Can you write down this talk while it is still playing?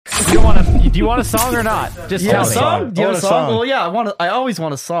Do you want a song or not? Just tell me. Song? Do you want a song? Well, yeah, I always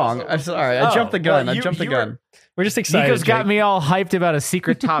want a song. I said, all right, I jumped the gun. We're just excited. Nico's got me all hyped about a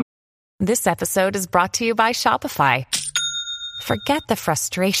secret top. This episode is brought to you by Shopify. Forget the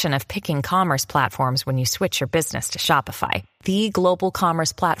frustration of picking commerce platforms when you switch your business to Shopify, the global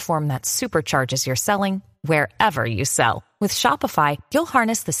commerce platform that supercharges your selling wherever you sell. With Shopify, you'll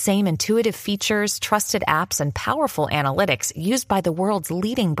harness the same intuitive features, trusted apps, and powerful analytics used by the world's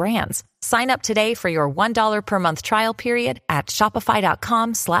leading brands. Sign up today for your $1 per month trial period at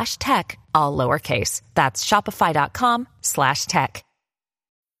shopify.com/tech, all lowercase. That's shopify.com/tech.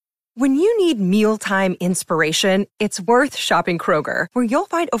 When you need mealtime inspiration, it's worth shopping Kroger, where you'll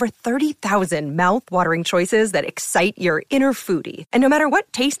find over 30,000 mouth-watering choices that excite your inner foodie. And no matter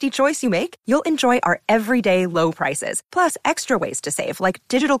what tasty choice you make, you'll enjoy our everyday low prices, plus extra ways to save, like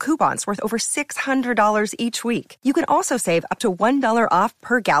digital coupons worth over $600 each week. You can also save up to $1 off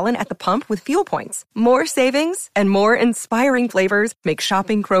per gallon at the pump with fuel points. More savings and more inspiring flavors make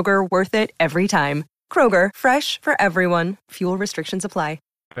shopping Kroger worth it every time. Kroger, fresh for everyone. Fuel restrictions apply.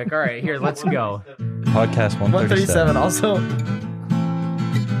 All right, here, let's go. Podcast 137. Also.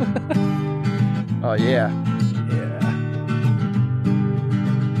 Oh, yeah.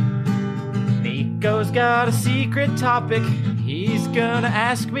 Nico's got a secret topic he's gonna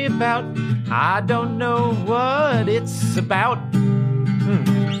ask me about. I don't know what it's about.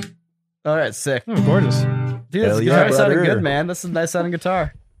 All right, sick. Gorgeous. Dude, this guitar sounded good, man. This is a nice sounding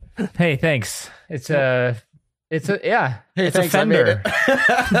guitar. Hey, thanks. It's a Hey, thanks, Fender.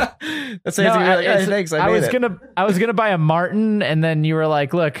 That's hey, thanks. I was gonna buy a Martin, and then you were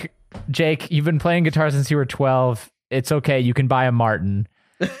like, "Look, Jake, you've been playing guitar since you were 12. It's okay, you can buy a Martin."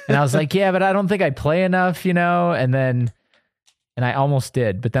 And I was like, "Yeah, but I don't think I play enough, you know." And I almost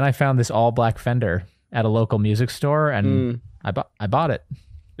did, but then I found this all black Fender at a local music store, and I bought it.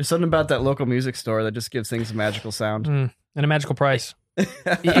 There's something about that local music store that just gives things a magical sound and a magical price.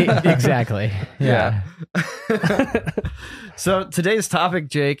 Exactly. Yeah. So today's topic,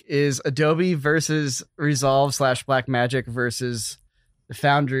 Jake, is Adobe versus Resolve / Blackmagic versus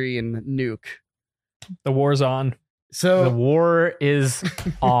Foundry and Nuke. The war's on. So the war is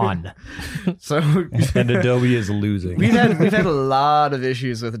on. And Adobe is losing. We've had a lot of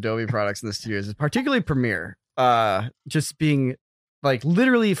issues with Adobe products in this 2 years, particularly Premiere. Just being like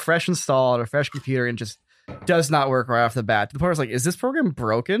literally fresh installed, a fresh computer, and just does not work right off the bat. The part was like, is this program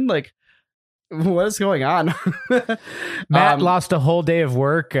broken? Like, what is going on? Matt lost a whole day of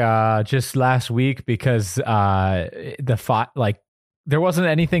work just last week because there wasn't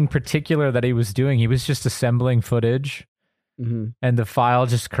anything particular that he was doing. He was just assembling footage, and the file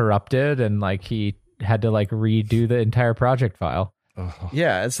just corrupted, and like he had to like redo the entire project file.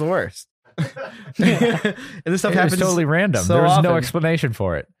 Yeah, it's the worst. And this stuff happens totally random. So there was often. no explanation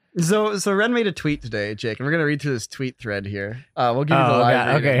for it. So Ren made a tweet today, Jake, and we're gonna read through this tweet thread here. We'll give you the live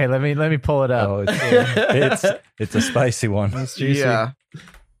God. Okay, hey, let me pull it up. Oh, it's a spicy one. It's juicy. Yeah.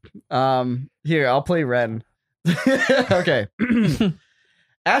 Here, I'll play Ren. Okay.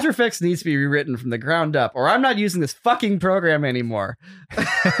 After Effects needs to be rewritten from the ground up, or I'm not using this fucking program anymore. And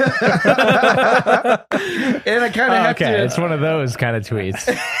I kind of have to. It's one of those kind of tweets.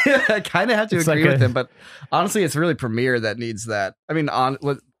 I kind of have to agree with him, but honestly, it's really Premiere that needs that. I mean,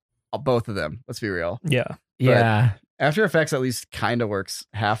 both of them. Let's be real. Yeah. Yeah. After Effects at least kind of works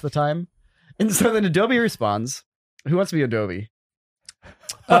half the time, and so then Adobe responds. Who wants to be Adobe?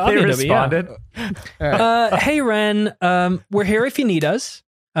 They responded. Right. Hey, Ren, we're here if you need us.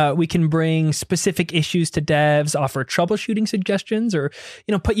 We can bring specific issues to devs, offer troubleshooting suggestions, or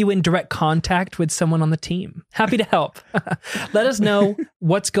put you in direct contact with someone on the team. Happy to help. Let us know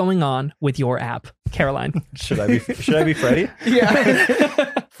what's going on with your app, Caroline. Should I be Freddie? Yeah.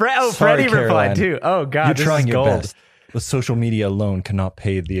 Freddie replied too. Oh God, you're this trying is your gold. best, but social media alone cannot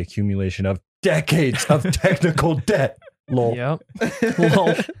pay the accumulation of decades of technical debt. Lol. Yep.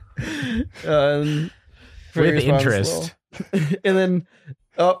 Lol. With interest. And then,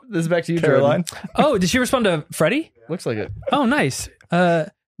 this is back to you, Caroline. Jordan. Oh, did she respond to Freddie? Looks like it. Oh, nice.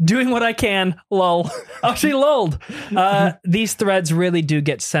 Doing what I can. Lol. Oh, she lulled. These threads really do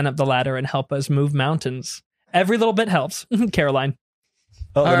get sent up the ladder and help us move mountains. Every little bit helps. Caroline.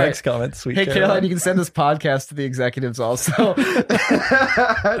 Oh, the All right. next comment. Sweet. Hey, Caroline, you can send this podcast to the executives also. You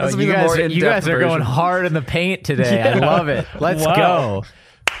guys are going hard in the paint today. Yeah. I love it. Let's Wow. go.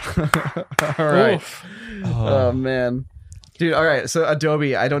 All right. Oof. Oh, man. Dude, all right. So,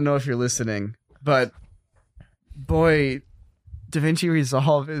 Adobe, I don't know if you're listening, but boy, DaVinci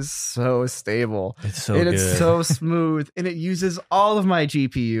Resolve is so stable. It's so and good. it's so smooth, and it uses all of my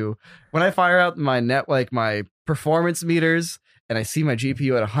GPU. When I fire out my performance meters and I see my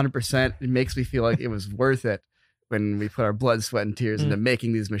GPU at 100%, it makes me feel like it was worth it when we put our blood, sweat, and tears into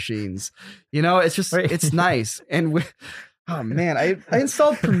making these machines. You know, it's just, it's nice. And oh man, I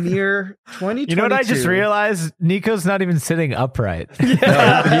installed Premiere 2022. You know what I just realized? Nico's not even sitting upright.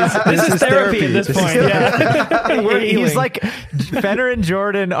 This is therapy at this point. Yeah. He's like, Fenner and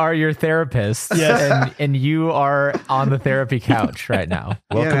Jordan are your therapists, and you are on the therapy couch right now.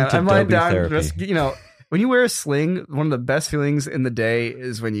 Welcome to I'm lying Dobby down, therapy. just, you know, when you wear a sling, one of the best feelings in the day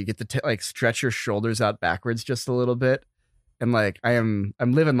is when you get to like stretch your shoulders out backwards just a little bit. And like, I'm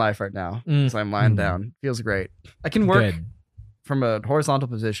living life right now. So I'm lying down. Feels great. I can work from a horizontal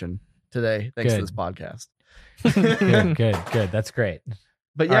position today, thanks to this podcast. Good. That's great.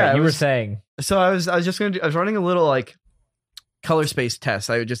 But yeah, right, you were saying. So I was running a little like color space test.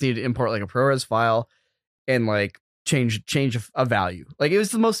 I just needed to import like a ProRes file and like change a value. Like it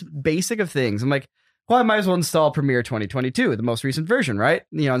was the most basic of things. I'm like, well, I might as well install Premiere 2022, the most recent version, right?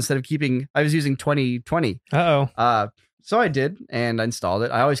 You know, instead of I was using 2020. So I did, and I installed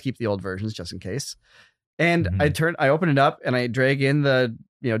it. I always keep the old versions just in case. And I open it up and I drag in the,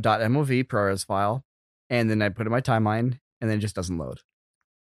 you know, .mov ProRes file, and then I put in my timeline, and then it just doesn't load.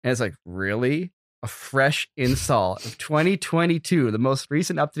 And it's like, really? A fresh install of 2022, the most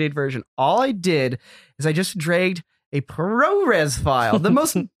recent up-to-date version. All I did is I just dragged a ProRes file, the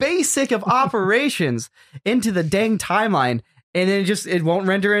most basic of operations, into the dang timeline, and then it won't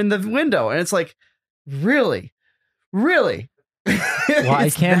render in the window. And it's like, really? Why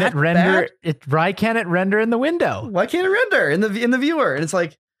can't it render? Why can't it render in the window? Why can't it render in the viewer? And it's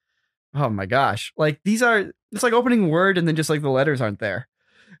like, oh my gosh! Like it's like opening Word and then just like the letters aren't there.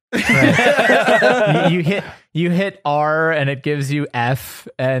 Right. you hit R and it gives you F,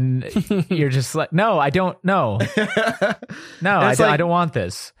 and you're just like, no, I don't know. No, I don't want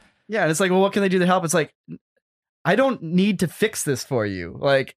this. Yeah, and it's like, well, what can they do to help? It's like, I don't need to fix this for you.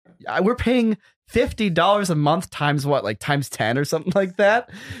 Like, we're paying $50 a month times what, like times 10 or something like that,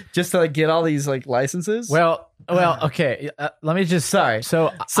 just to like get all these like licenses. Well, okay. Let me just. Sorry. So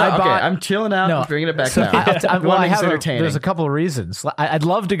okay, I'm chilling out. I'm bringing it back down. There's a couple of reasons. I'd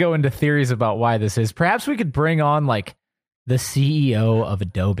love to go into theories about why this is. Perhaps we could bring on like the CEO of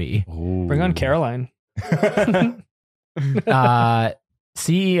Adobe. Ooh. Bring on Caroline.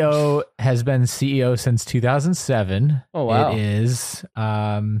 CEO has been CEO since 2007. Oh wow! It is.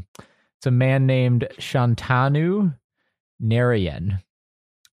 It's a man named Shantanu Narayan.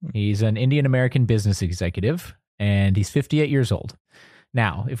 He's an Indian American business executive, and he's 58 years old.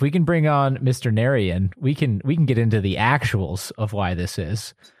 Now, if we can bring on Mr. Narayan, we can get into the actuals of why this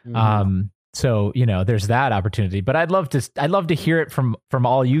is. So, you know, there's that opportunity. But I'd love to hear it from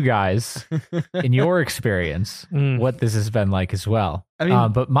all you guys in your experience, what this has been like as well. I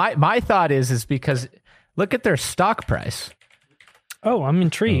mean, but my thought is because look at their stock price. Oh, I'm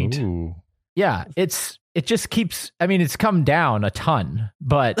intrigued. Ooh. Yeah, it just keeps. I mean, it's come down a ton,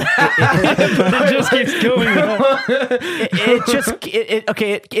 but it just keeps going up.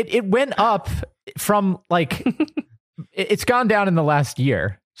 It went up from like it's gone down in the last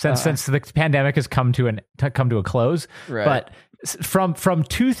year since the pandemic has come to a close. Right. But from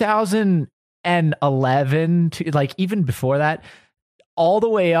 2011 to like even before that, all the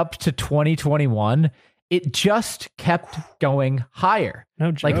way up to 2021. It just kept going higher.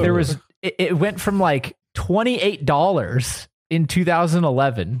 No joke. Like there was, it went from like $28 in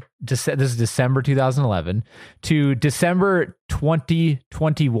 2011. This is December 2011 to December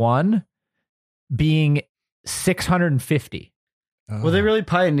 2021 being $650. Well, they really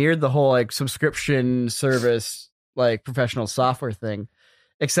pioneered the whole like subscription service, like professional software thing.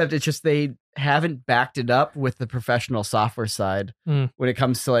 Except it's just they haven't backed it up with the professional software side when it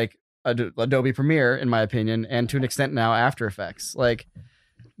comes to like Adobe Premiere, in my opinion, and to an extent now After Effects. Like,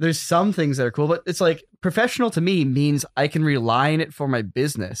 there's some things that are cool, but it's like professional to me means I can rely on it for my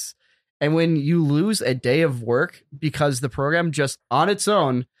business. And when you lose a day of work because the program just on its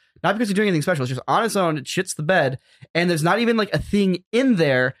own, not because you're doing anything special, it's just on its own, it shits the bed, and there's not even like a thing in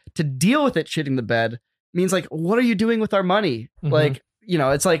there to deal with it shitting the bed, means like, what are you doing with our money? Like, you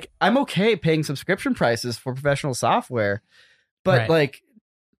know, it's like, I'm okay paying subscription prices for professional software, but like,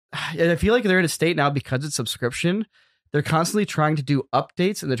 I feel like they're in a state now because it's subscription. They're constantly trying to do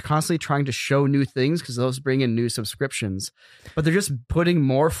updates and they're constantly trying to show new things because those bring in new subscriptions. But they're just putting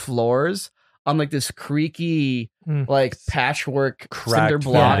more floors on like this creaky, like patchwork cinder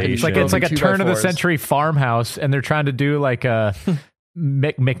block. Yeah, it's like a turn of the century farmhouse, and they're trying to do like a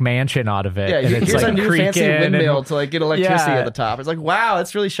McMansion out of it. Yeah, and it's here's like a new fancy windmill to like get electricity Yeah. at the top. It's like, wow,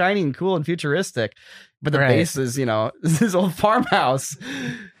 it's really shiny and cool and futuristic. But the base is, you know, this old farmhouse.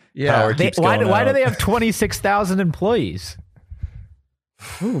 Yeah. Power keeps Why going do out. they have 26,000 employees?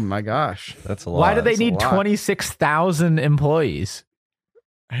 Oh my gosh. That's a lot. Why do they That's a need lot. 26,000 employees?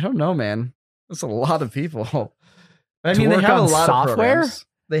 I don't know, man. That's a lot of people. I To mean, they work have a on lot software? of programs.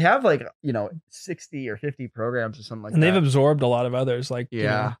 They have 60 or 50 programs or something like And that. they've absorbed a lot of others, like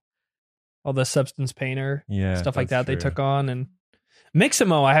Yeah. all the Substance Painter Yeah, stuff like that's that they true. took on. And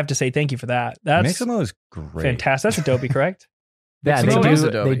Mixamo, I have to say thank you for that. That's Mixamo is great. fantastic. That's Adobe, correct? Yeah, Mixamo is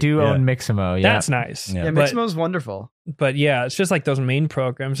Adobe. they do Yeah. own Mixamo. Yeah. That's nice. Yeah. Yeah, But- Mixamo's wonderful. But yeah, it's just like those main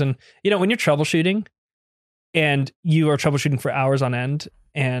programs. And, when you're troubleshooting and you are troubleshooting for hours on end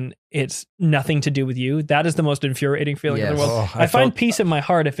and it's nothing to do with you, that is the most infuriating feeling in Yes. the world. Oh, I find felt- peace in my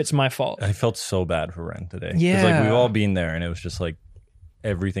heart if it's my fault. I felt so bad for Ren today. 'Cause, Yeah. we've all been there, and it was just like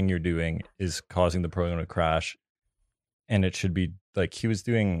everything you're doing is causing the program to crash, and it should be like he was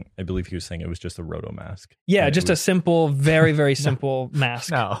doing. I believe he was saying it was just a roto mask. Yeah, And it just a was- simple, very, very simple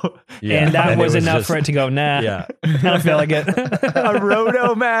mask. No. yeah, And that was it enough just- for it to go, nah, Yeah, I don't feel like it. A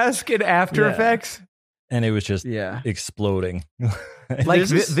roto mask in After Yeah. Effects. and it was just Yeah. exploding. Like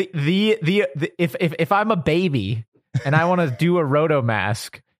This is- if I'm a baby and I want to do a roto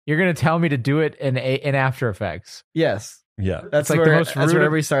mask, you're gonna tell me to do it in After Effects. Yes. Yeah, That's like where, the most that's where rude-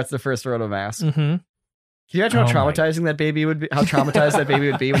 everybody starts the first rotomask. hmm Can you imagine Oh how my- traumatizing that baby would be? How traumatized that baby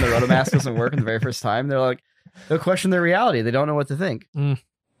would be when the rotomask doesn't work in the very first time? They'll question their reality. They don't know what to think.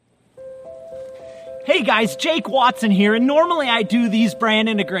 Hey guys, Jake Watson here, and normally I do these brand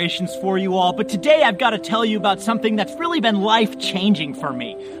integrations for you all, but today I've got to tell you about something that's really been life-changing for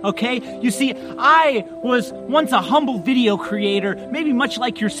me, okay? You see, I was once a humble video creator, maybe much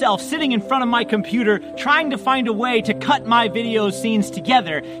like yourself, sitting in front of my computer, trying to find a way to cut my video scenes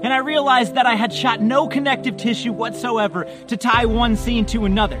together, and I realized that I had shot no connective tissue whatsoever to tie one scene to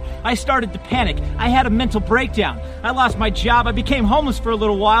another. I started to panic. I had a mental breakdown. I lost my job. I became homeless for a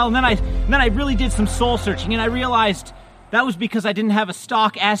little while, and then I really did some soul searching, and I realized that was because I didn't have a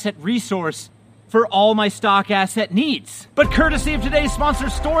stock asset resource for all my stock asset needs. But courtesy of today's sponsor,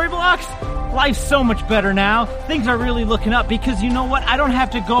 Storyblocks, life's so much better now. Things are really looking up because you know what? I don't have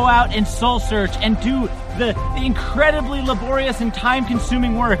to go out and soul search and do the incredibly laborious and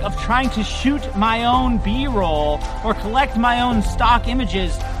time-consuming work of trying to shoot my own B-roll or collect my own stock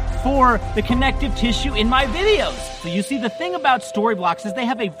images for the connective tissue in my videos. So you see, the thing about Storyblocks is they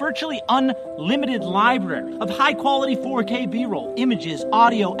have a virtually unlimited library of high-quality 4K B-roll, images,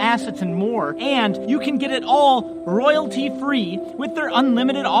 audio, assets, and more. And you can get it all royalty-free with their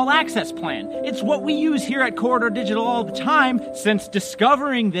unlimited all-access plan. It's what we use here at Corridor Digital all the time since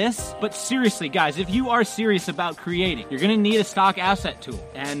discovering this. But seriously, guys, if you are serious about creating, you're going to need a stock asset tool.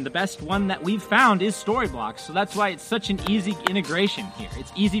 And the best one that we've found is Storyblocks. So that's why it's such an easy integration here.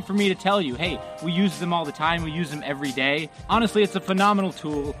 It's easy for me to tell you, hey, we use them all the time. We use them every day. Honestly, it's a phenomenal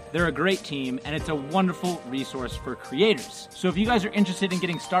tool. They're a great team, and it's a wonderful resource for creators. So if you guys are interested in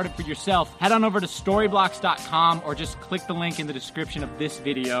getting started for yourself, head on over to storyblocks.com or just click the link in the description of this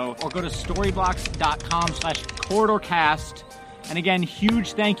video or go to storyblocks.com/corridorcast. And again,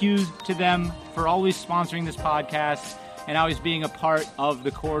 huge thank you to them for always sponsoring this podcast and always being a part of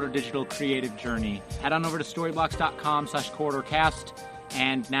the Corridor Digital creative journey. Head on over to storyblocks.com/corridorcast.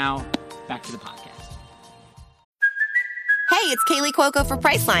 And now, back to the podcast. Hey, it's Kaylee Cuoco for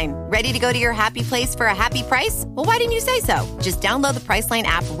Priceline. Ready to go to your happy place for a happy price? Well, why didn't you say so? Just download the Priceline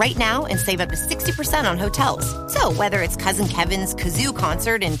app right now and save up to 60% on hotels. So whether it's Cousin Kevin's Kazoo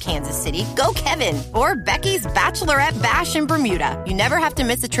Concert in Kansas City, go Kevin, or Becky's Bachelorette Bash in Bermuda, you never have to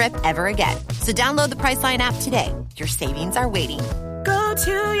miss a trip ever again. So download the Priceline app today. Your savings are waiting. Go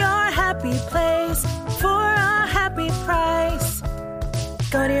to your happy place for a happy price.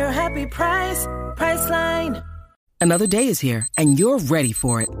 Go to your happy price, Priceline. Another day is here, and you're ready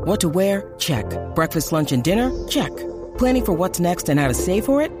for it. What to wear? Check. Breakfast, lunch, and dinner? Check. Planning for what's next and how to save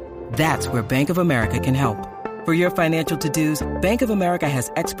for it? That's where Bank of America can help. For your financial to-dos, Bank of America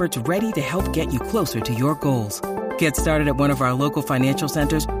has experts ready to help get you closer to your goals. Get started at one of our local financial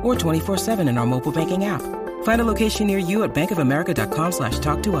centers or 24/7 in our mobile banking app. Find a location near you at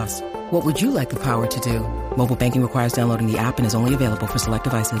bankofamerica.com/talktous. What would you like the power to do? Mobile banking requires downloading the app and is only available for select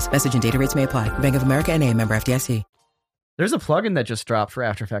devices. Message and data rates may apply. Bank of America NA, member FDIC. There's a plugin that just dropped for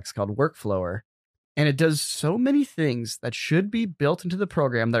After Effects called Workflower, and it does so many things that should be built into the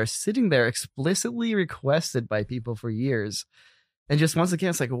program that are sitting there explicitly requested by people for years. And just once again,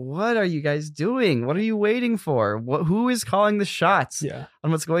 it's like, what are you guys doing? What are you waiting for? Who is calling the shots Yeah.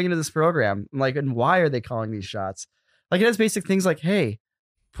 on what's going into this program? Like, and why are they calling these shots? Like, it has basic things like, hey,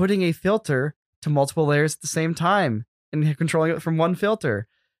 putting a filter to multiple layers at the same time and controlling it from one filter.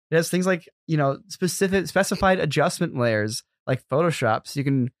 It has things like, specified adjustment layers like Photoshop. So you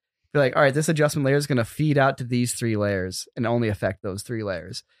can be like, all right, this adjustment layer is going to feed out to these 3 layers and only affect those 3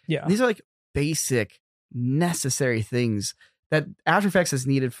 layers. Yeah. These are like basic, necessary things that After Effects has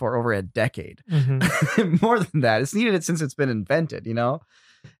needed for over a decade. More than that, it's needed it since it's been invented, you know?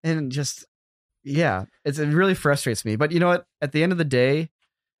 And just, yeah, it really frustrates me. But you know what? At the end of the day,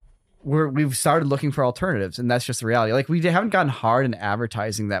 we've started looking for alternatives, and that's just the reality. Like, we haven't gotten hard in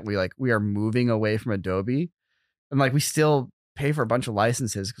advertising that we are moving away from Adobe, and like we still pay for a bunch of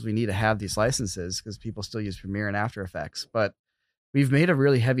licenses because we need to have these licenses because people still use Premiere and After Effects. But we've made a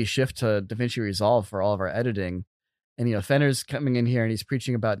really heavy shift to DaVinci Resolve for all of our editing. And you know, Fenner's coming in here and he's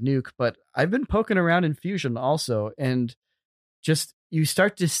preaching about Nuke, but I've been poking around in Fusion also, and just you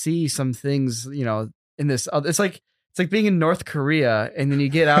start to see some things, you know, in this. It's like being in North Korea, and then you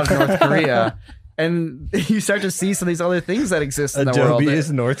get out of North Korea, and you start to see some of these other things that exist in the world. Adobe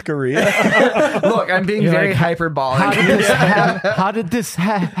is North Korea. Look, I'm being very hyperbolic. How did this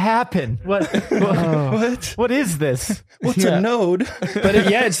happen? What is this? What's a node? But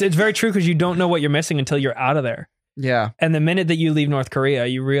it's very true, because you don't know what you're missing until you're out of there. Yeah. And the minute that you leave North Korea,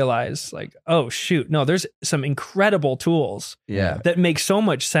 you realize like, oh shoot, no, there's some incredible tools that make so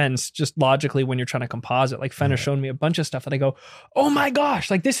much sense just logically when you're trying to composite. Like Fenner showed me a bunch of stuff and I go, oh my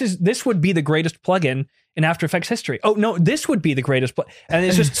gosh, like this would be the greatest plugin in After Effects history. Oh no, this would be the greatest and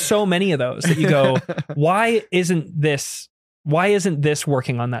it's just so many of those that you go, why isn't this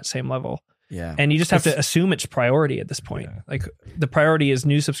working on that same level? Yeah. And you just have to assume it's priority at this point. Yeah. Like the priority is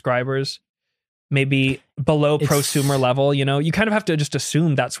new subscribers, maybe below prosumer level, you know, you kind of have to just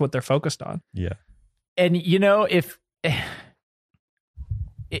assume that's what they're focused on. Yeah. And you know, if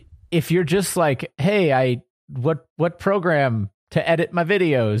you're just like, hey, what program to edit my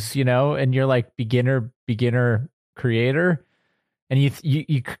videos, you know, and you're like beginner creator, and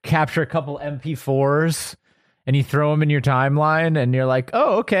you capture a couple MP4s and you throw them in your timeline and you're like,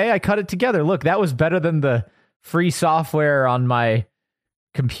 oh, okay, I cut it together. Look, that was better than the free software on my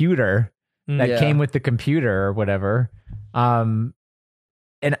computer that came with the computer or whatever. And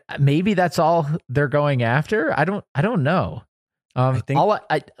maybe that's all they're going after. I don't know. I think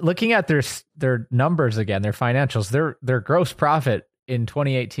looking at their numbers again, their financials, their gross profit in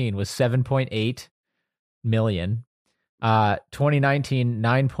 2018 was 7.8 million. 2019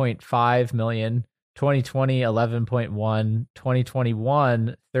 9.5 million. 2020 11.1.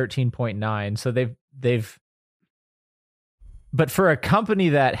 2021 13.9. So they've. But for a company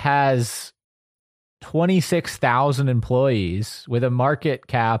that has 26,000 employees with a market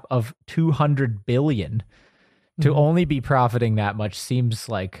cap of 200 billion to only be profiting that much seems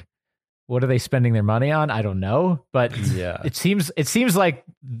like, what are they spending their money on? I don't know, but it seems like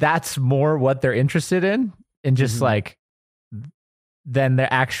that's more what they're interested in, and just like than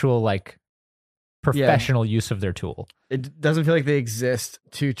the actual like professional use of their tool. It doesn't feel like they exist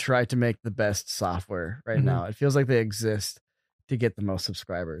to try to make the best software right now. It feels like they exist to get the most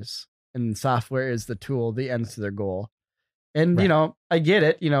subscribers, and software is the tool, the ends to their goal. And you know, I get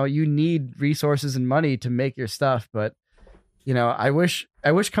it. You know, you need resources and money to make your stuff, but you know, I wish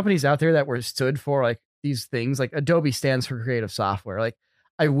companies out there that were stood for like these things, like Adobe stands for creative software. Like,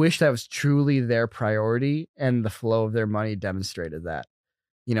 I wish that was truly their priority, and the flow of their money demonstrated that.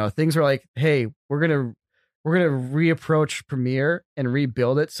 You know, things were like, hey, we're gonna reapproach Premiere and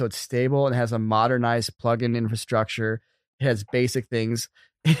rebuild it so it's stable and has a modernized plugin infrastructure. It has basic things.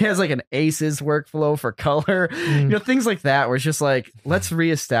 It has like an ACES workflow for color, you know, things like that, where it's just like, let's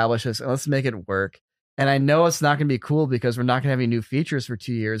reestablish this and let's make it work. And I know it's not going to be cool because we're not going to have any new features for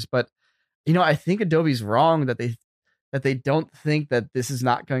 2 years, but you know, I think Adobe's wrong that they don't think that this is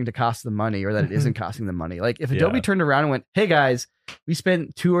not going to cost them money, or that it isn't costing them money. Like, if Adobe turned around and went, hey guys, we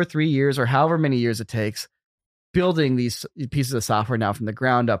spent 2 or 3 years or however many years it takes building these pieces of software now from the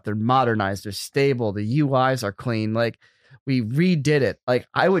ground up. They're modernized, they're stable, the UIs are clean. Like, we redid it. Like,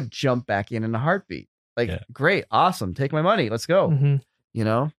 I would jump back in a heartbeat. Like, great, awesome, take my money, let's go. You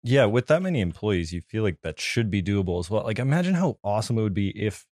know? Yeah, with that many employees, you feel like that should be doable as well. Like, imagine how awesome it would be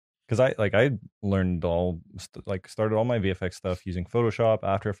if, because I learned started all my VFX stuff using Photoshop,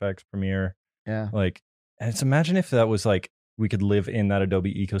 After Effects, Premiere. Yeah. Like, and it's, imagine if that was like, we could live in that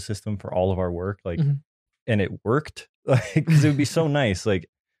Adobe ecosystem for all of our work, like, and it worked, like, because it would be so nice. Like,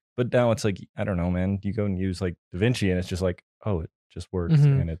 but now it's like, I don't know, man, you go and use like DaVinci and it's just like, oh, it just works,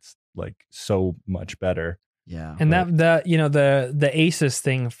 and it's like so much better. Yeah. And that you know, the ACES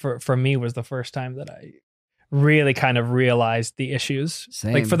thing for me was the first time that I really kind of realized the issues.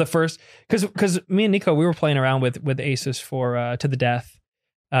 Same. Like, for the first, because me and Nico, we were playing around with ACES for To the Death.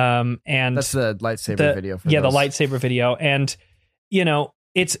 And that's the lightsaber video. The lightsaber video. And, you know,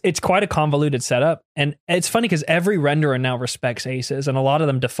 it's quite a convoluted setup. And it's funny because every renderer now respects ACES, and a lot of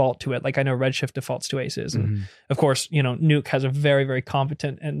them default to it. Like I know Redshift defaults to ACES. And of course, Nuke has a very, very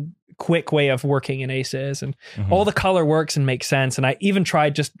competent and quick way of working in ACES, and all the color works and makes sense. And I even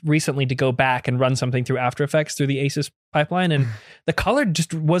tried just recently to go back and run something through After Effects through the ACES pipeline, and the color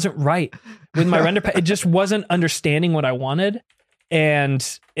just wasn't right with my render. It just wasn't understanding what I wanted. And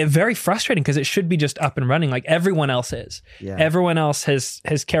it's very frustrating because it should be just up and running like everyone else is. Yeah. Everyone else has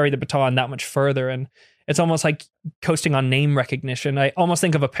carried the baton that much further. And it's almost like coasting on name recognition. I almost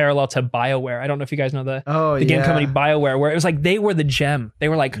think of a parallel to BioWare. I don't know if you guys know the game company BioWare, where it was like they were the gem. They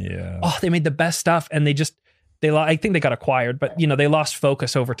were like, oh, they made the best stuff. And I think they got acquired, but they lost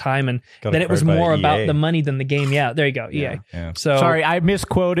focus over time, and then it was more about the money than the game. Yeah, there you go, EA. Yeah. So sorry, I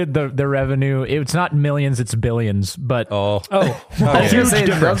misquoted the revenue. It's not millions, it's billions. But I was gonna say,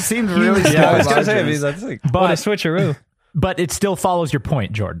 that seemed really small. I was gonna say, that's like, what a switcheroo. But it still follows your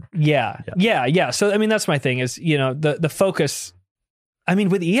point, Jordan. Yeah. So I mean, that's my thing is the focus. I mean,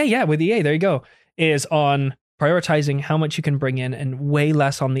 with EA, there you go, is on prioritizing how much you can bring in and way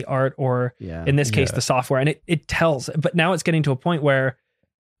less on the art or in this case, the software. And it tells, but now it's getting to a point where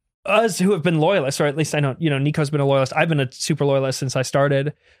us who have been loyalists, or at least I know, Nico's been a loyalist. I've been a super loyalist since I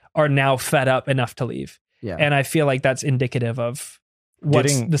started, are now fed up enough to leave. Yeah. And I feel like that's indicative of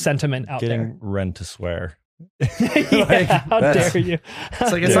what's the sentiment out there. Getting Ren to swear. How dare you?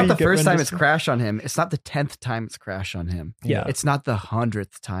 It's like, it's not the first time it's crashed on him. It's not the 10th time it's crashed on him. Yeah. It's not the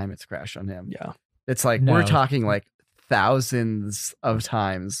 100th time it's crashed on him. Yeah. It's like, we're talking like thousands of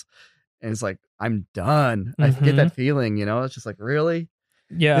times. And it's like, I'm done. I get that feeling, it's just like, really?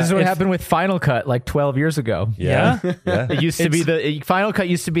 Yeah. This is what happened with Final Cut like 12 years ago. Yeah. It used to be Final Cut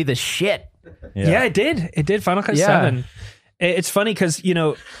used to be the shit. Yeah, it did. Final Cut 7. It's funny because,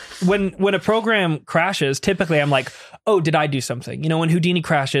 when a program crashes, typically I'm like, oh, did I do something? When Houdini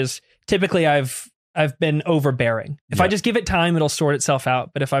crashes, typically I've been overbearing. If I just give it time, it'll sort itself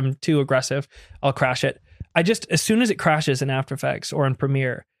out. But if I'm too aggressive, I'll crash it. As soon as it crashes in After Effects or in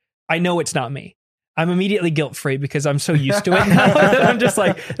Premiere, I know it's not me. I'm immediately guilt-free because I'm so used to it now that I'm just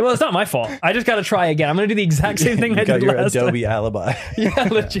like, well, it's not my fault. I just got to try again. I'm going to do the exact same thing I did last time. Adobe alibi. Yeah,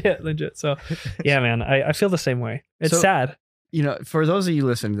 legit. So, yeah, man, I feel the same way. It's sad. For those of you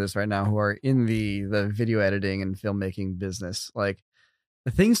listening to this right now who are in the video editing and filmmaking business, like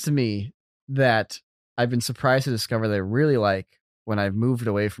the things to me that I've been surprised to discover that I really like when I've moved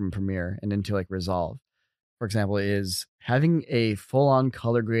away from Premiere and into like Resolve, for example, is having a full-on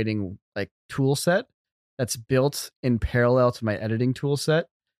color grading like tool set that's built in parallel to my editing tool set,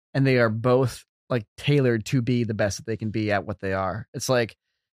 and they are both like tailored to be the best that they can be at what they are. It's like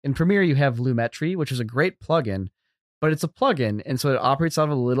in Premiere you have Lumetri, which is a great plugin, but it's a plugin, and so it operates out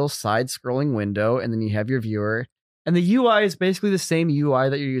of a little side-scrolling window, and then you have your viewer. And the UI is basically the same UI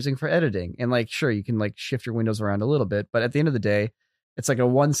that you're using for editing. And like, sure, you can like shift your windows around a little bit, but at the end of the day, it's like a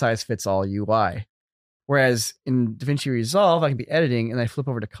one-size-fits-all UI. Whereas in DaVinci Resolve, I can be editing and I flip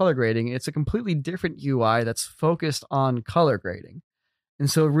over to color grading. It's a completely different UI that's focused on color grading. And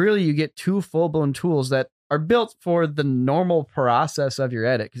so really you get two full-blown tools that are built for the normal process of your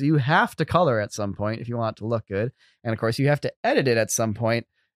edit, because you have to color at some point if you want it to look good. And of course, you have to edit it at some point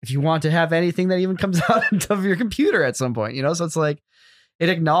if you want to have anything that even comes out of your computer at some point, So it's like, it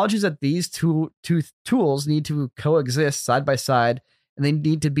acknowledges that these two tools need to coexist side by side, and they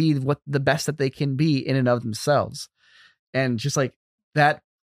need to be the best that they can be in and of themselves. And just like that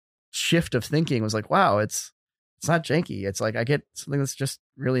shift of thinking was like, wow, it's not janky. It's like, I get something that's just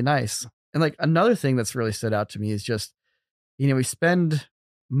really nice. And like another thing that's really stood out to me is just, we spend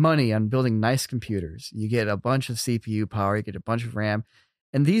money on building nice computers. You get a bunch of CPU power, you get a bunch of RAM.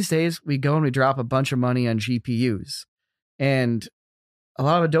 And these days we go and we drop a bunch of money on GPUs. And a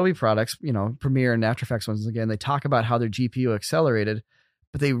lot of Adobe products, Premiere and After Effects ones, again, they talk about how their GPU accelerated,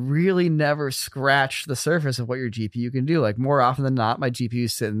 but they really never scratch the surface of what your GPU can do. Like more often than not, my GPU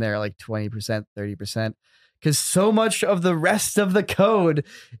is sitting there like 20%, 30%, because so much of the rest of the code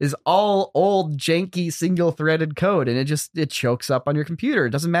is all old, janky, single-threaded code, and it chokes up on your computer.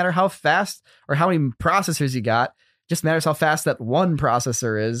 It doesn't matter how fast or how many processors you got. Just matters how fast that one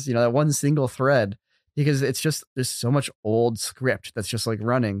processor is, that one single thread, because it's just, there's so much old script that's just like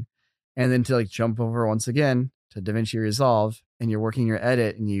running. And then to like jump over once again to DaVinci Resolve, and you're working your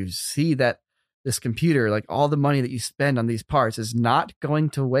edit and you see that this computer, like all the money that you spend on these parts is not going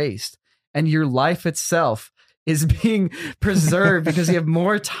to waste. And your life itself is being preserved because you have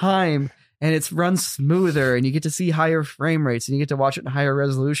more time and it's run smoother and you get to see higher frame rates and you get to watch it in higher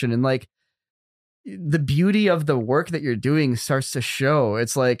resolution. And like, the beauty of the work that you're doing starts to show.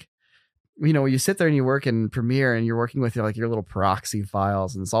 It's like, you know, you sit there and you work in Premiere and you're working with your little proxy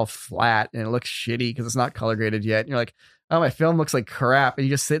files and it's all flat and it looks shitty because it's not color graded yet. And you're like, oh, my film looks like crap. And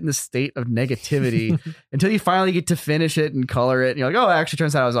you just sit in this state of negativity until you finally get to finish it and color it. And you're like, oh, it actually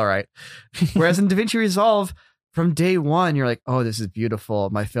turns out it was all right. Whereas in DaVinci Resolve, from day one, you're like, oh, this is beautiful.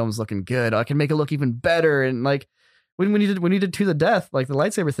 My film's looking good. I can make it look even better. And like when you did To the Death, like the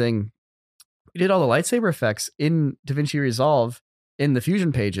lightsaber thing, we did all the lightsaber effects in DaVinci Resolve in the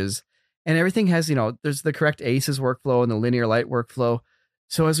Fusion pages. And everything has, you know, there's the correct ACES workflow and the linear light workflow.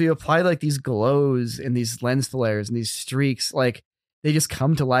 So as we apply like these glows and these lens flares and these streaks, like they just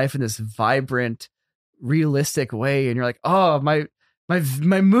come to life in this vibrant, realistic way. And you're like, oh, my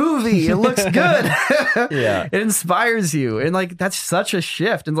movie, it looks good. Yeah. It inspires you. And like, that's such a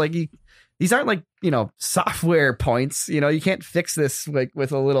shift. And like, these aren't like, you know, software points, you know, you can't fix this like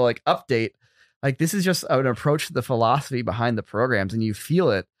with a little like update. Like this is just an approach to the philosophy behind the programs and you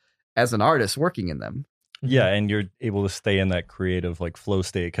feel it as an artist working in them. Yeah, and you're able to stay in that creative like flow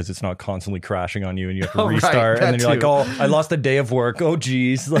state because it's not constantly crashing on you and you have to restart. Right, and then you're like, oh, I lost a day of work. Oh,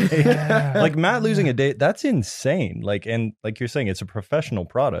 geez. Like Matt losing a day, that's insane. Like, and like you're saying, it's a professional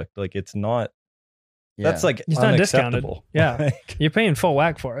product. Like it's not, that's like it's not discounted. Yeah. Like, You're paying full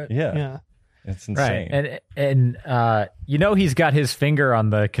whack for it. Yeah. It's insane. Right. And you know, he's got his finger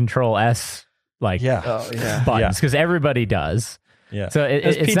on the Control S like buttons because everybody does. Yeah. So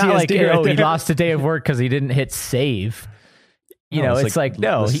it's not like, oh, he lost a day of work because he didn't hit save. You know, it's like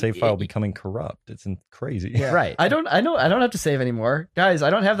no, the save file becoming corrupt. It's crazy. Yeah. Right. I don't have to save anymore. Guys, I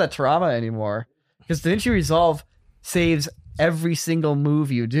don't have that trauma anymore. Because DaVinci Resolve saves every single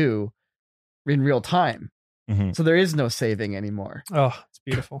move you do in real time. Mm-hmm. So there is no saving anymore. Oh, it's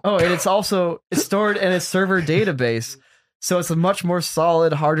beautiful. Oh, and it's stored in a server database. So it's a much more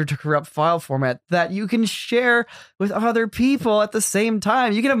solid, harder to corrupt file format that you can share with other people at the same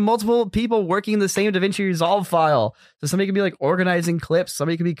time. You can have multiple people working in the same DaVinci Resolve file. So somebody can be like organizing clips,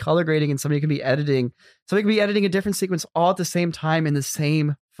 somebody can be color grading, and somebody can be editing. Somebody can be editing a different sequence all at the same time in the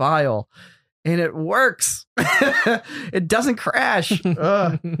same file. And it works. It doesn't crash.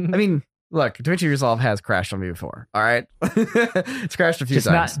 I mean, look, DaVinci Resolve has crashed on me before. All right. It's crashed a few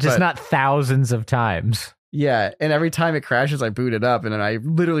times. Not thousands of times. Yeah, and every time it crashes, I boot it up, and then I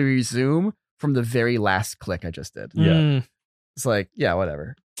literally resume from the very last click I just did. Yeah, it's like, yeah,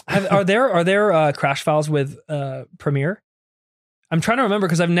 whatever. Are there crash files with Premiere? I'm trying to remember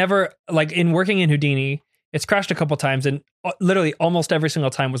because I've never, like, in working in Houdini, it's crashed a couple times, and literally almost every single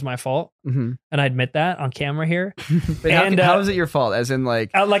time was my fault. Mm-hmm. And I admit that on camera here. But how is it your fault? As in,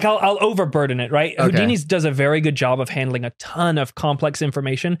 like, I'll overburden it, right? Okay. Houdini's does a very good job of handling a ton of complex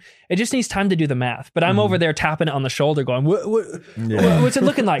information. It just needs time to do the math. But I'm over there tapping it on the shoulder, going, "What's it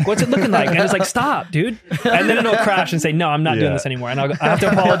looking like? What's it looking like?" And it's like, "Stop, dude!" And then it'll crash and say, "No, I'm not doing this anymore." And I have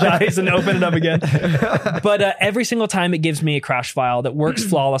to apologize and open it up again. But every single time, it gives me a crash file that works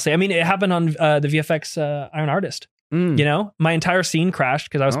flawlessly. I mean, it happened on the VFX Iron Artist. You know, my entire scene crashed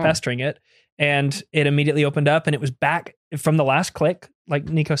because I was pestering it, and it immediately opened up and it was back from the last click, like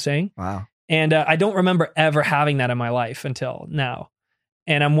Nico's saying. Wow. And I don't remember ever having that in my life until now.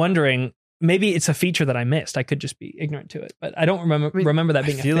 And I'm wondering, maybe it's a feature that I missed. I could just be ignorant to it, but I don't remember that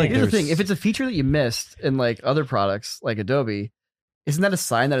being a thing. Like here's the thing. If it's a feature that you missed in like other products like Adobe, isn't that a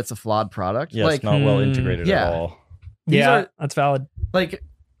sign that it's a flawed product? Yeah, like, it's not well integrated at all. Yeah, that's valid. Like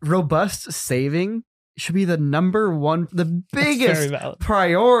robust saving should be the number one, the biggest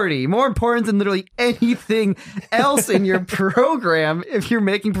priority, more important than literally anything else in your program if you're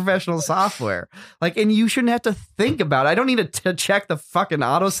making professional software. Like, and you shouldn't have to think about it. I don't need to check the fucking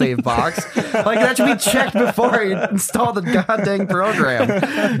autosave box. Like, that should be checked before I install the goddamn program.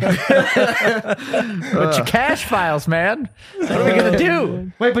 But your cache files, man. What are we going to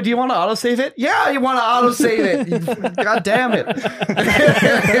do? Wait, but do you want to autosave it? Yeah, you want to autosave it. God damn it.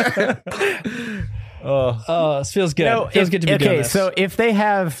 Oh, this feels good. It feels good to be doing this. So if they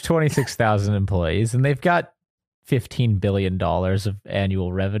have 26,000 employees and they've got $15 billion of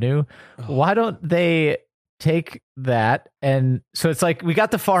annual revenue, why don't they take that? And so it's like, we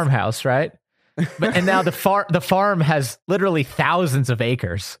got the farmhouse, right? And now the farm has literally thousands of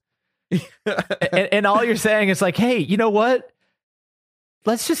acres. and all you're saying is like, hey, you know what?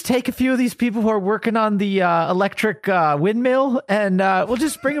 Let's just take a few of these people who are working on the electric windmill, and we'll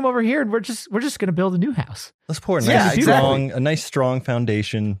just bring them over here, and we're just going to build a new house. Let's pour a nice strong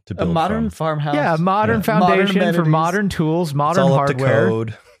foundation to build a modern farmhouse. Yeah, a modern foundation for modern tools, modern hardware. Up to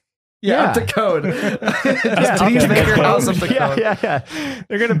code. Up to code. Please make your house up to code. Yeah.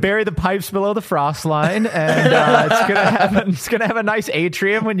 They're gonna bury the pipes below the frost line, and it's gonna have a nice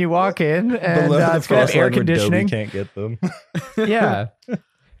atrium when you walk in, and it's gonna have air conditioning. Can't get them. Yeah.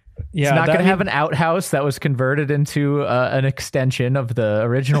 Yeah, It's not that- going to have an outhouse that was converted into an extension of the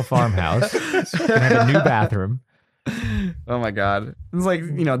original farmhouse. It's going to have a new bathroom. Oh my god. It's like,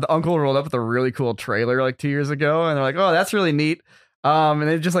 the uncle rolled up with a really cool trailer like 2 years ago, and they're like, oh, that's really neat. And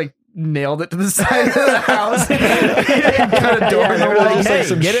they just like nailed it to the side of the house. Got a door in the They were wall. like, like hey,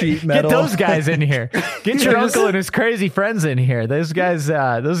 some get sheet it, metal. get those guys in here. Get your uncle and his crazy friends in here. Those guys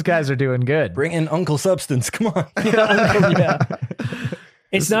are doing good. Bring in Uncle Substance. Come on. Yeah.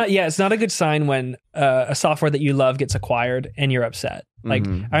 It's not a good sign when a software that you love gets acquired and you're upset. Like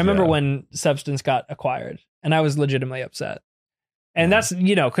I remember when Substance got acquired and I was legitimately upset. And that's,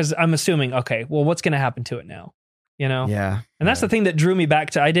 because I'm assuming, okay, well, what's going to happen to it now? Yeah. And that's the thing that drew me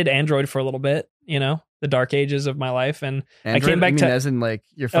back to, I did Android for a little bit, the dark ages of my life. And Android, I came back you to mean as in like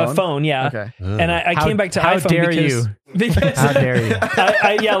your phone? phone. Yeah. Okay. And I came back to how iPhone dare because, you? because How dare you?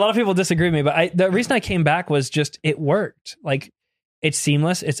 a lot of people disagree with me, but the reason I came back was just, it worked. Like it's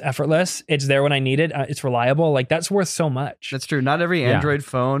seamless. It's effortless. It's there when I need it. It's reliable. Like that's worth so much. That's true. Not every Android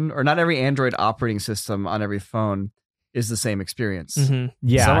phone or not every Android operating system on every phone is the same experience. Mhm. Some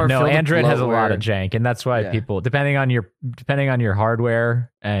Yeah, are no, filled with Android has a lot bloatware. of jank, and that's why Yeah. people, depending on your hardware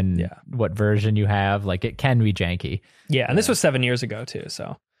and what version you have, like it can be janky. Yeah. And this was 7 years ago too.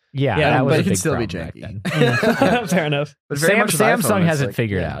 So Yeah, Yeah, that was but a it can big still be problem back then. janky. fair enough. But very much with Samsung iPhone, has it's it like,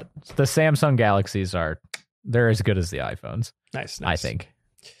 figured yeah. out. The Samsung Galaxies they're as good as the iPhones, Nice. I think.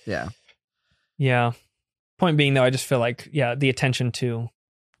 Yeah. Yeah. Point being though, I just feel like, the attention to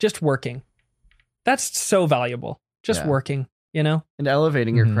just working. That's so valuable. Just Yeah. working, And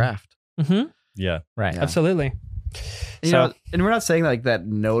elevating your Mhm. craft. Mm-hmm. Yeah. Right. Yeah. Absolutely. And, and we're not saying like that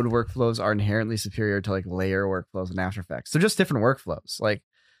node workflows are inherently superior to like layer workflows in After Effects. They're just different workflows. Like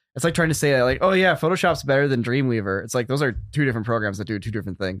it's like trying to say like, oh yeah, Photoshop's better than Dreamweaver. It's like those are two different programs that do two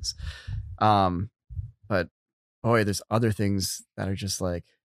different things. But boy, there's other things that are just like,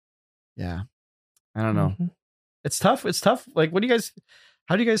 yeah, I don't know. Mhm. It's tough. It's tough. Like, how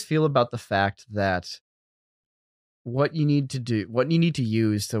do you guys feel about the fact that what you need to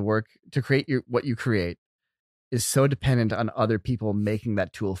use to create what you create is so dependent on other people making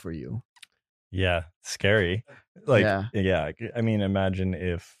that tool for you? Yeah. Scary. Like, Yeah. yeah. I mean, imagine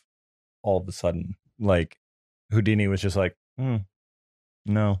if all of a sudden, like, Houdini was just like, no.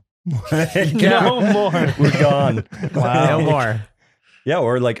 No more. We're gone. No Like, more. Yeah.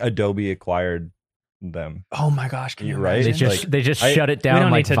 Or like Adobe acquired them. Oh my gosh. Can you Right? They imagine? just Like, they just I- shut it We down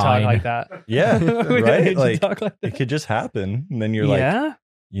don't like need to Vine. talk like that. Yeah. We don't Right? need to Like, talk like it that. could just happen. And then you're like,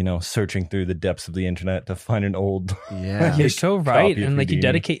 searching through the depths of the internet to find an old. Yeah. You're so right. copy of And like you Houdini.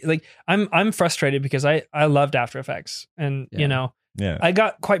 dedicate, like I'm frustrated because I loved After Effects and Yeah. Yeah. I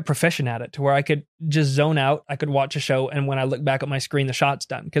got quite proficient at it to where I could just zone out. I could watch a show. And when I look back at my screen, the shot's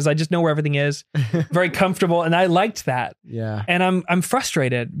done because I just know where everything is. Very comfortable. And I liked that. Yeah. And I'm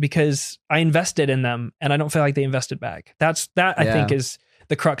frustrated because I invested in them and I don't feel like they invested back. That I Yeah. think is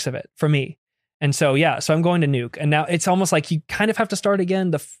the crux of it for me. And so, so I'm going to Nuke. And now it's almost like you kind of have to start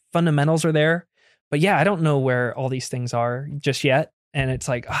again. The fundamentals are there. But I don't know where all these things are just yet. And it's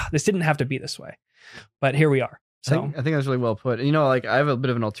like, this didn't have to be this way. But here we are. I think that's really well put. And like I have a bit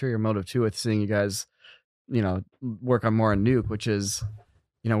of an ulterior motive too with seeing you guys, work on more on Nuke, which is,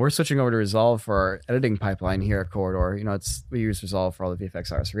 we're switching over to Resolve for our editing pipeline here at Corridor. We use Resolve for all the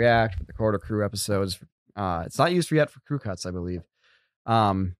VFX Artists React, for the Corridor Crew episodes. It's not used yet for crew cuts, I believe.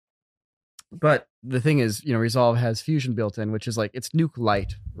 But the thing is, Resolve has Fusion built in, which is like it's Nuke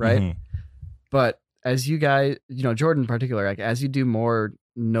Lite, right? Mhm. But as you guys, Jordan in particular, like as you do more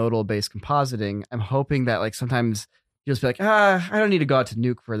nodal based compositing, I'm hoping that like sometimes you'll just be like, I don't need to go out to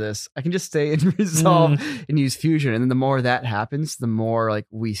Nuke for this. I can just stay in Resolve and use Fusion. And then the more that happens, the more like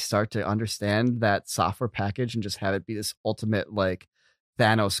we start to understand that software package and just have it be this ultimate like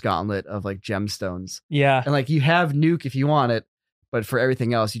Thanos gauntlet of like gemstones. Yeah. And like you have Nuke if you want it, but for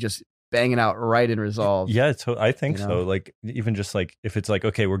everything else, you just bang it out right in Resolve. Yeah, I think You so. know? Like, even just like if it's like,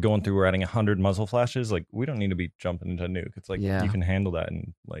 okay, we're adding 100 muzzle flashes, like we don't need to be jumping into Nuke. It's like Yeah. you can handle that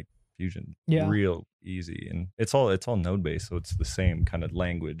in like Fusion Yeah. real easy, and it's all node based, so it's the same kind of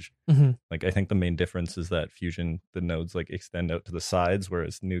language. Mhm. Like I think the main difference is that Fusion, the nodes like extend out to the sides,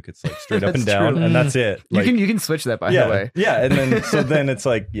 whereas Nuke it's like straight up and That's down, true. and that's it. Like, you can switch that by yeah, the way. yeah, and then so then it's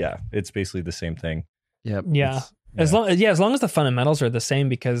like it's basically the same thing. Yep. Yeah. It's- As long as the fundamentals are the same,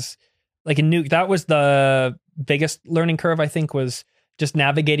 because like in Nuke, that was the biggest learning curve, I think, was just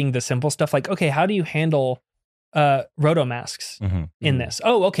navigating the simple stuff. Like, okay, how do you handle roto masks Mhm. in this?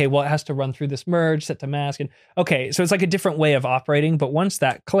 Oh, okay, well, it has to run through this merge, set to mask. And okay, so it's like a different way of operating. But once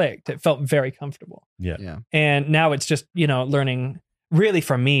that clicked, it felt very comfortable. Yeah. Yeah. And now it's just, learning, really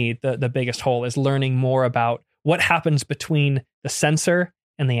for me, the biggest hole is learning more about what happens between the sensor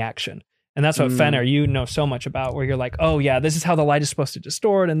and the action. And that's what Fenner, you know so much about, where you're like, oh yeah, this is how the light is supposed to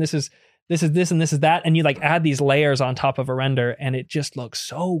distort, and this is this and this is that. And you like add these layers on top of a render, and it just looks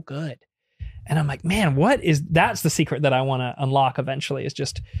so good. And I'm like, man, that's the secret that I want to unlock eventually, is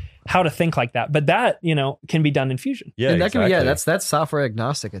just how to think like that. But that, you know, can be done in Fusion. Yeah, and that exactly. can be, that's software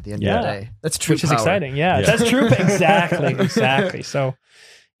agnostic at the end of the day. That's true, which is exciting. Yeah, that's true. Exactly. So,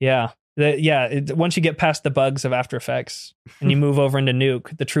 once you get past the bugs of After Effects and you move over into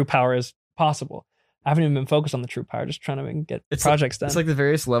Nuke, the true power is possible. I haven't even been focused on the true power, just trying to get projects done. It's like the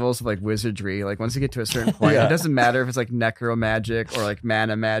various levels of like wizardry. Like once you get to a certain point, it doesn't matter if it's like necro magic or like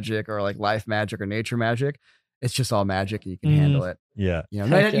mana magic or like life magic or nature magic. It's just all magic and you can handle it. Yeah. You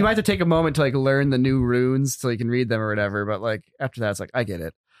know, you might have to take a moment to like learn the new runes so you can read them or whatever. But like after that, it's like, I get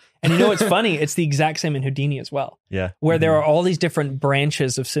it. And you know what's funny? It's the exact same in Houdini as well. Yeah. Where there are all these different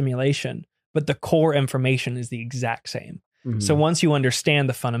branches of simulation, but the core information is the exact same. Mm-hmm. So once you understand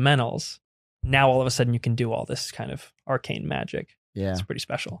the fundamentals, now all of a sudden you can do all this kind of arcane magic. Yeah. It's pretty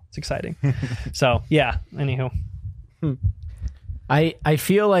special. It's exciting. So yeah, anywho. I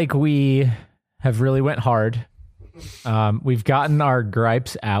feel like we have really went hard. We've gotten our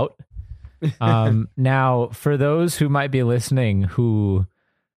gripes out. Now, for those who might be listening who,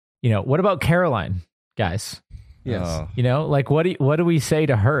 you know, what about Caroline, guys? Yes. You know, like what do we say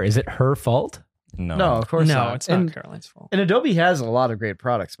to her? Is it her fault? No, of course not. No, it's not Caroline's fault. And Adobe has a lot of great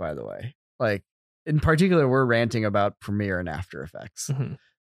products, by the way. Like in particular, we're ranting about Premiere and After Effects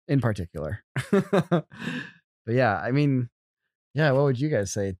in particular. But yeah, I mean, yeah, what would you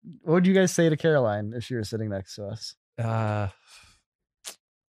guys say? What would you guys say to Caroline if she were sitting next to us? I'd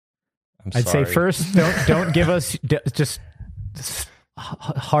say first, don't give us just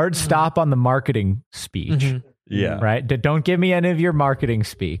hard stop on the marketing speech. Yeah. Right. Don't give me any of your marketing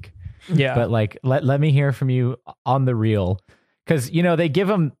speak. Yeah. But like, let me hear from you on the real. Because, you know, they give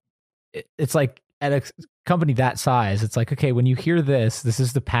them, it's like at a company that size, it's like, okay, when you hear this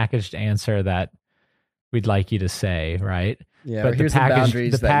is the packaged answer that we'd like you to say, right? Yeah, but here's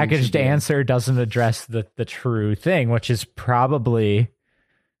the packaged answer doesn't address the true thing, which is probably,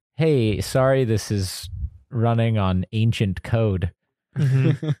 hey, sorry, this is running on ancient code.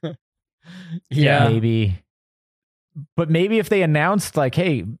 Yeah. Maybe. But maybe if they announced like,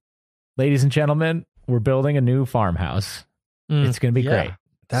 hey, ladies and gentlemen, we're building a new farmhouse. It's going to be great.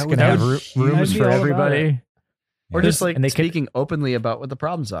 It's going to have rooms for everybody. Or just like speaking openly about what the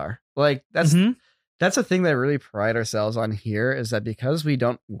problems are. Like that's a thing that really pride ourselves on here, is that because we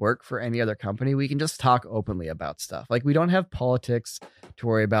don't work for any other company, we can just talk openly about stuff. Like we don't have politics to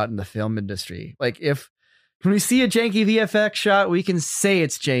worry about in the film industry. Like when we see a janky VFX shot, we can say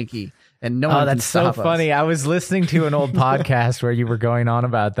it's janky. And no one that's so funny. I was listening to an old podcast where you were going on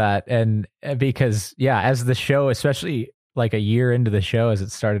about that. And because, as the show, especially like a year into the show, as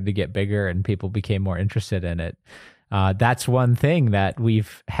it started to get bigger and people became more interested in it, that's one thing that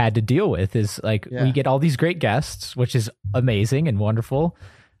we've had to deal with is like we get all these great guests, which is amazing and wonderful.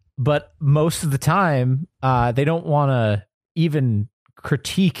 But most of the time, they don't want to even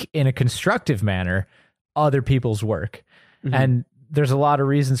critique in a constructive manner other people's work. And there's a lot of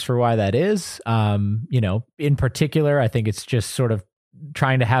reasons for why that is. You know, in particular, I think it's just sort of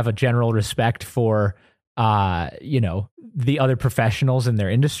trying to have a general respect for, you know, the other professionals in their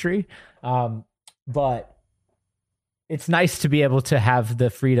industry. But it's nice to be able to have the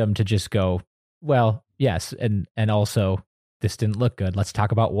freedom to just go, well, yes. And also this didn't look good. Let's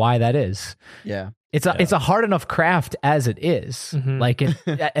talk about why that is. Yeah. It's a hard enough craft as it is. Like,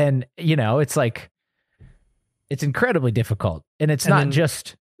 and you know, it's like, it's incredibly difficult. And it's not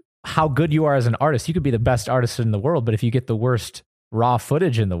just how good you are as an artist. You could be the best artist in the world, but if you get the worst raw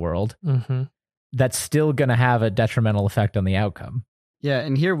footage in the world, that's still going to have a detrimental effect on the outcome. Yeah.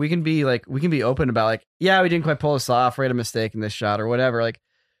 And here we can be open about like, yeah, we didn't quite pull this off. We had a mistake in this shot or whatever. Like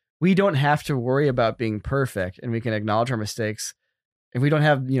we don't have to worry about being perfect, and we can acknowledge our mistakes if we don't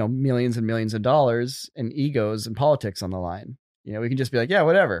have, you know, millions and millions of dollars and egos and politics on the line. You know, we can just be like, yeah,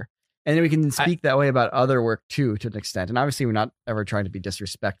 whatever. And then we can speak that way about other work too, to an extent. And obviously we're not ever trying to be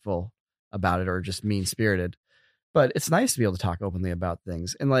disrespectful about it or just mean spirited, but it's nice to be able to talk openly about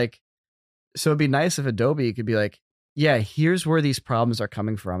things. And like, so it'd be nice if Adobe could be like, yeah, here's where these problems are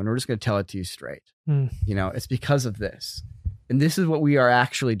coming from. And we're just going to tell it to you straight. You know, it's because of this. And this is what we are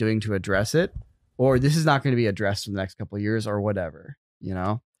actually doing to address it. Or this is not going to be addressed in the next couple of years or whatever, you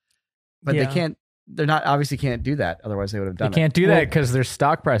know, but they're not obviously can't do that. Otherwise they would have done it. They can't do that because their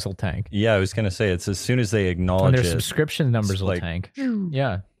stock price will tank. Yeah, I was going to say, it's as soon as they acknowledge and it, their subscription numbers will like, tank.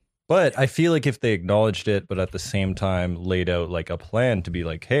 Yeah. But I feel like if they acknowledged it, but at the same time laid out like a plan to be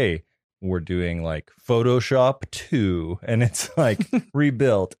like, hey, we're doing like Photoshop 2, and it's like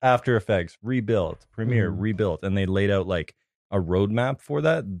rebuilt, After Effects rebuilt, Premiere rebuilt, and they laid out like a roadmap for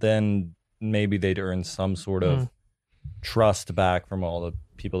that, then maybe they'd earn some sort of trust back from all the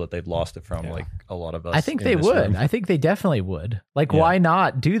people that they'd lost it from, like a lot of us. I think they would. I think they definitely would. Like, why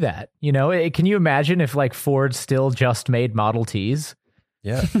not do that? You know, can you imagine if like Ford still just made Model Ts?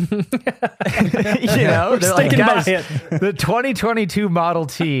 Yeah. You know, they're like, guys, the 2022 Model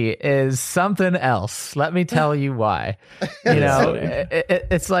T is something else. Let me tell you why. You know,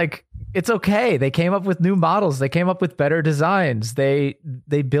 it's like, it's okay. They came up with new models. They came up with better designs. They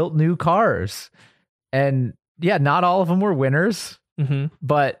built new cars. And yeah, not all of them were winners,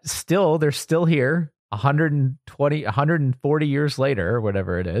 but still, they're still here 140 years later, or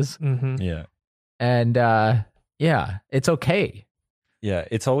whatever it is. Yeah. And yeah, it's okay. Yeah,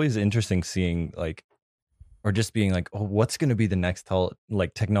 it's always interesting seeing like, or just being like, oh, what's going to be the next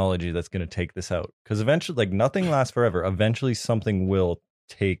technology that's going to take this out? Because eventually, like, nothing lasts forever. Eventually, something will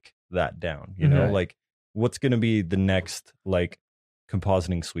take that down. You know, like, what's going to be the next like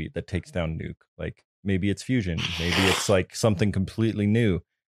compositing suite that takes down Nuke? Like, maybe it's Fusion. Maybe it's like something completely new.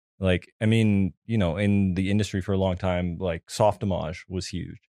 Like, I mean, you know, in the industry for a long time, like Softimage was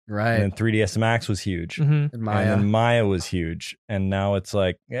huge. Right. And then 3ds Max was huge. And And then Maya was huge. And now it's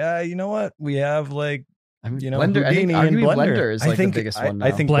like, yeah, you know what? We have like, you know, Blender. I think Houdini and arguably Blender. Blender is like the biggest one now.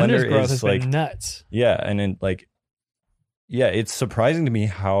 I think Blender's Blender growth is has like been nuts. Yeah, and then like, yeah, it's surprising to me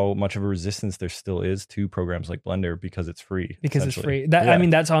how much of a resistance there still is to programs like Blender because it's free. Because it's essentially. free. That Yeah. I mean,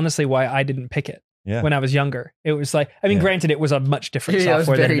 that's honestly why I didn't pick it. Yeah. When I was younger, it was like, I mean, granted, it was a much different Yeah, it was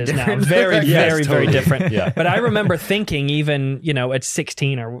software than very it is now. different. Very, Yes, very, very totally. different. Yeah. But I remember thinking, even, you know, at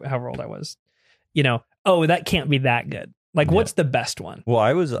 16 or however old I was, you know, oh, that can't be that good. Like, what's the best one? Well,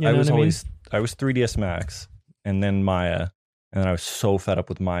 I was know what I mean? always 3ds Max and then Maya, and then I was so fed up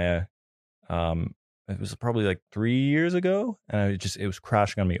with Maya. It was probably like 3 years ago, and it was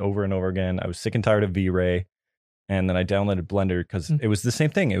crashing on me over and over again. I was sick and tired of V-Ray. And then I downloaded Blender because it was the same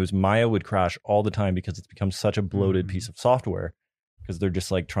thing. It was Maya would crash all the time because it's become such a bloated piece of software, because they're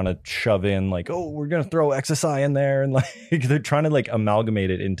just like trying to shove in like, oh, we're going to throw XSI in there. And like, they're trying to like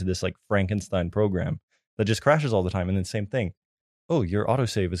amalgamate it into this like Frankenstein program that just crashes all the time. And then same thing. Oh, your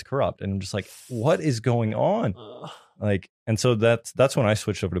autosave is corrupt. And I'm just like, what is going on? Like, and so that's when I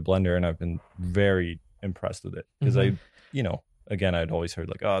switched over to Blender, and I've been very impressed with it because I, you know, again, I'd always heard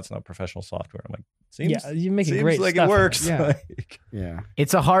like, oh, it's not professional software. I'm like, seems you make seems great like stuff. it works. Yeah. Like, Yeah.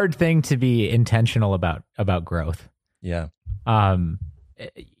 It's a hard thing to be intentional about growth. yeah.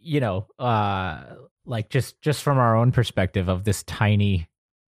 You know, like just from our own perspective of this tiny,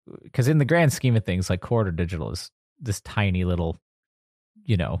 because in the grand scheme of things, like Quarter Digital is this tiny little,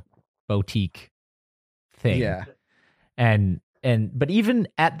 you know, boutique thing. Yeah. But even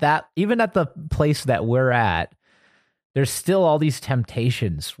at the place that we're at, there's still all these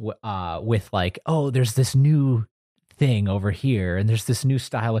temptations with like, oh, there's this new thing over here, and there's this new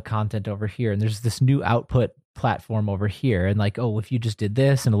style of content over here, and there's this new output platform over here, and like, oh, if you just did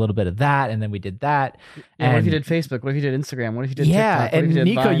this and a little bit of that, and then we did that. Yeah, what if you did Facebook? What if you did Instagram? What if you did yeah, TikTok? What if and you did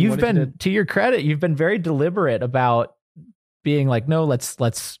Nico, Vine? you've What if you been, did- to your credit, you've been very deliberate about being like, no,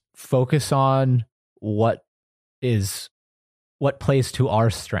 let's focus on what plays to our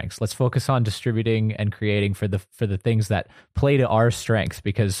strengths. Let's focus on distributing and creating for the things that play to our strengths,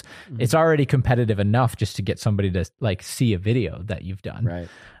 because it's already competitive enough just to get somebody to like see a video that you've done. Right.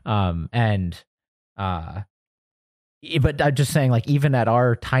 But I'm just saying, like, even at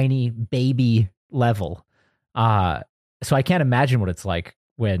our tiny baby level, so I can't imagine what it's like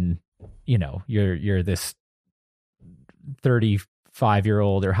when, you know, you're this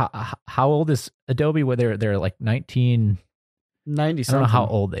 35-year-old, or how old is Adobe? Whether they're like 19. 90 I something. don't know how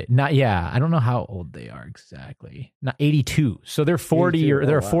old I don't know how old they are exactly. Not 82. So they're 40 82.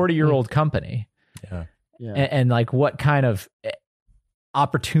 they're a Oh, wow. 40-year-old company. Yeah. Yeah. And like, what kind of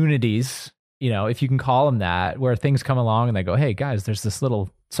opportunities, you know, if you can call them that, where things come along and they go, hey guys, there's this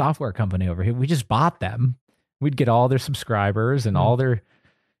little software company over here. We just bought them. We'd get all their subscribers and all their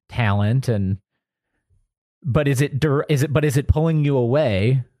talent, but is it pulling you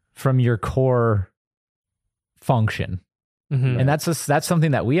away from your core function? Mhm. And that's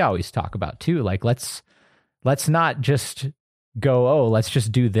something that we always talk about too. Like, let's not just go, oh, let's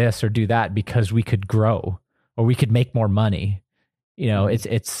just do this or do that because we could grow or we could make more money. You know,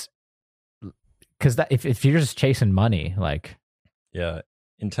 it's because that if you're just chasing money, like, Yeah.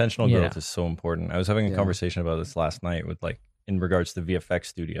 Intentional growth is so important. I was having a conversation about this last night with like in regards to VFX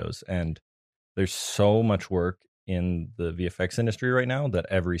studios, and there's so much work in the VFX industry right now that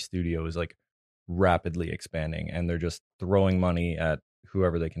every studio is like rapidly expanding, and they're just throwing money at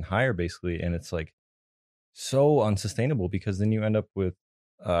whoever they can hire basically. And it's like so unsustainable because then you end up with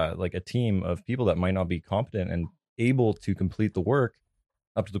like a team of people that might not be competent and able to complete the work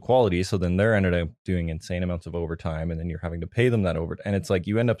up to the quality. So then they're ended up doing insane amounts of overtime, and then you're having to pay them that overtime. And it's like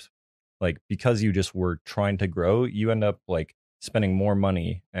you end up like, because you just were trying to grow, you end up like spending more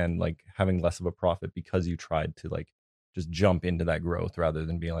money and like having less of a profit because you tried to like just jump into that growth rather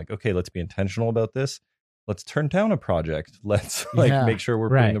than being like, okay, let's be intentional about this. Let's turn down a project. Let's like make sure we're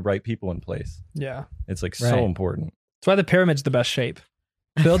putting the right people in place. Yeah. It's like so important. That's why the pyramid's the best shape.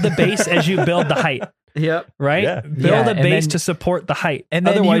 Build the base as you build the height. Yep. Right? Yeah. Build a base to support the height. And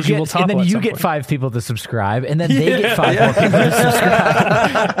then otherwise you will topple. And then you get 5 people to subscribe, and then they get 5 more people to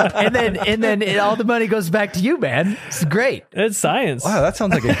subscribe. and then all the money goes back to you, man. It's great. It's science. Wow, that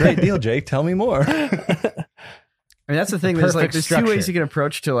sounds like a great deal, Jake. Tell me more. I mean, that's the thing. There's like there's 2 ways you can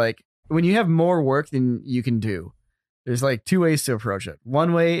approach to like when you have more work than you can do. There's like 2 ways to approach it.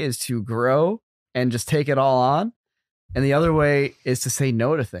 One way is to grow and just take it all on, and the other way is to say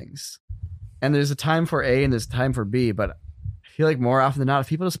no to things. And there's a time for A and there's a time for B, but I feel like more often than not, if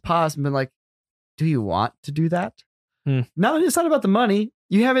people just pause and been like, do you want to do that? No, it's not about the money.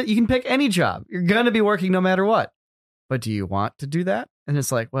 You have it. You can pick any job. You're going to be working no matter what. But do you want to do that? And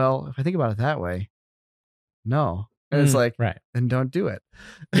it's like, well, if I think about it that way, no. And it's like, then don't do it.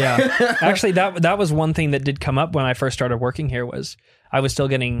 Yeah. Actually, that was one thing that did come up when I first started working here was I was still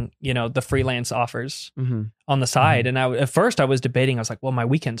getting, the freelance offers on the side. And at first I was debating, I was like, well, my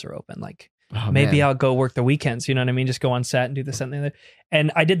weekends are open. Like maybe I'll go work the weekends. You know what I mean? Just go on set and do this and the other.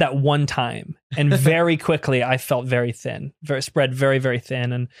 And I did that one time. And very quickly I felt very thin, spread very, very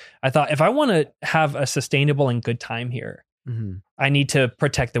thin. And I thought if I want to have a sustainable and good time here, I need to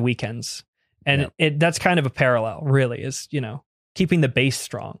protect the weekends. And that's kind of a parallel, really, is, keeping the base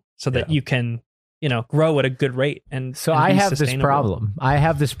strong so that you can, grow at a good rate. And so and I be have this sustainable.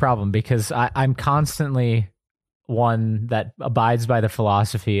 problem because I'm constantly one that abides by the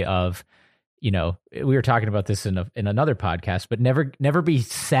philosophy of, we were talking about this in another podcast, but never be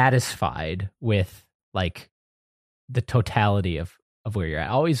satisfied with like the totality of where you're at.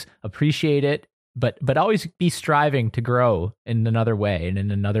 Always appreciate it. But always be striving to grow in another way and in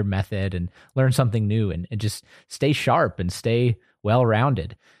another method and learn something new and just stay sharp and stay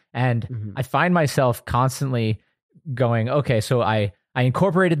well-rounded. And I find myself constantly going, okay, so I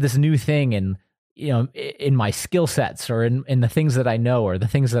incorporated this new thing in my skill sets or in the things that I know or the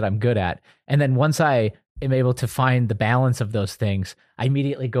things that I'm good at. And then once I am able to find the balance of those things, I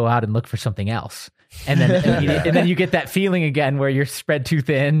immediately go out and look for something else. And then you get that feeling again where you're spread too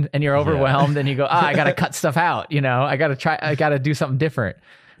thin and you're overwhelmed and you go, I got to cut stuff out. I got to do something different.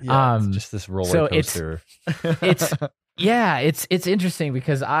 Yeah, it's just this roller coaster. It's interesting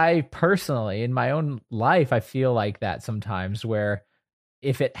because I personally, in my own life, I feel like that sometimes where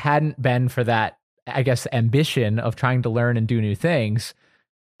if it hadn't been for that, I guess, ambition of trying to learn and do new things,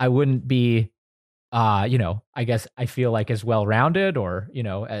 I wouldn't be I guess I feel like as well-rounded or,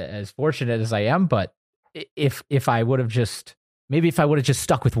 as fortunate as I am. But if I would have just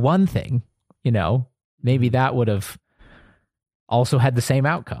stuck with one thing, maybe that would have also had the same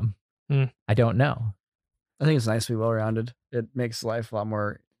outcome. I don't know. I think it's nice to be well-rounded. It makes life a lot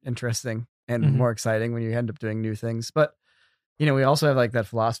more interesting and more exciting when you end up doing new things. But, we also have like that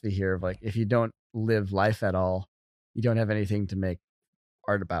philosophy here of like, if you don't live life at all, you don't have anything to make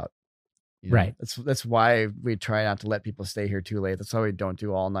art about. Right. That's why we try not to let people stay here too late. That's why we don't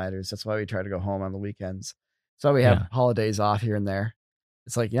do all-nighters. That's why we try to go home on the weekends. That's why we have holidays off here and there.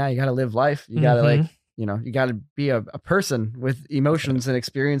 It's like, you got to live life. You got to you got to be a person with emotions and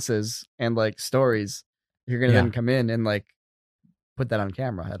experiences and like stories. You're going to then come in and like put that on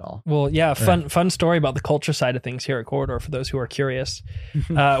camera at all. Well, fun story about the culture side of things here at Corridor for those who are curious.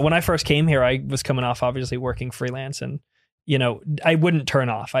 When I first came here, I was coming off obviously working freelance and I wouldn't turn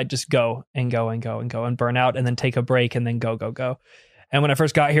off. I'd just go and go and go and go and burn out and then take a break and then go. And when I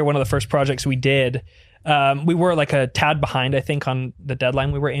first got here, one of the first projects we did, we were like a tad behind, I think, on the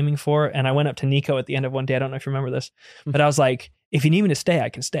deadline we were aiming for. And I went up to Nico at the end of one day. I don't know if you remember this, but I was like, if you need me to stay, I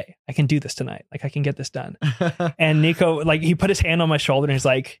can stay. I can do this tonight. Like I can get this done. And Nico, like he put his hand on my shoulder and he's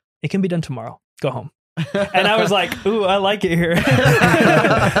like, it can be done tomorrow. Go home. And I was like, ooh, I like it here.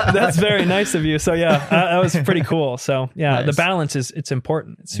 That's very nice of you. So that was pretty cool. So nice. The balance it's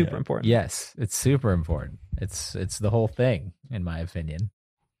important. It's super important. Yes, it's super important. It's the whole thing, in my opinion.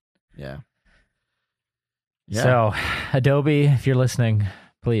 Yeah. So Adobe, if you're listening,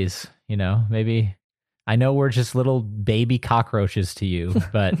 please, maybe I know we're just little baby cockroaches to you,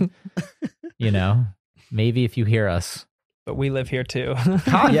 but maybe if you hear us, but we live here too.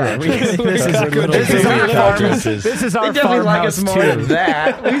 Yeah, this is Our little this is baby our couches. this is our They definitely like farmhouse us more too. than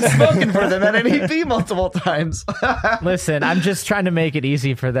that. We've spoken for them at NEP multiple times. Listen, I'm just trying to make it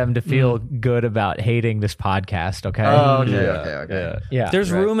easy for them to feel good about hating this podcast. Okay. Oh, okay, Yeah, okay. yeah.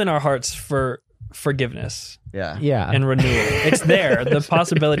 There's Right. room in our hearts for forgiveness Yeah. yeah. and renewal. It's there. The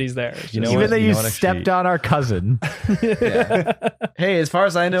possibility's there. It's You know just- Even what? though You you know what, stepped actually- on our cousin. Yeah. Hey, as far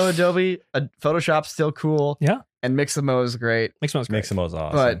as I know, Adobe, Photoshop's still cool. Yeah. And Mixamo is great. Mixamo's great. Mixamo's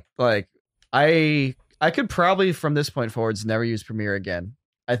awesome. But like I could probably from this point forwards never use Premiere again.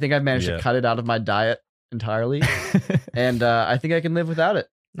 I think I've managed Yeah. to cut it out of my diet entirely. And I think I can live without it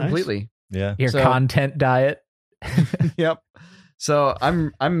Nice. completely. yeah. Your So- content diet. Yep. So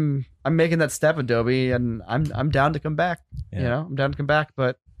I'm making that step, Adobe, and I'm down to come back. Yeah. You know, I'm down to come back,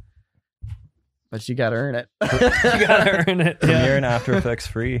 but you gotta earn it. You gotta earn it. Premiere Yeah. and After Effects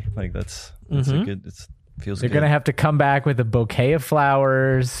free. Like that's a Mhm. good. It feels They're good. gonna have to come back with a bouquet of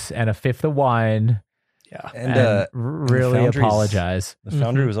flowers and a fifth of wine Yeah. and and the really Foundry's- apologize. The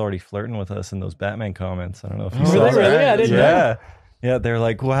Foundry was already flirting with us in those Batman comments. I don't know if you Oh, saw Really? that. Really? I didn't know. Yeah. Yeah, they're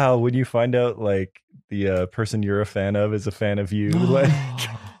like, wow, when you find out like the person you're a fan of is a fan of you. Like,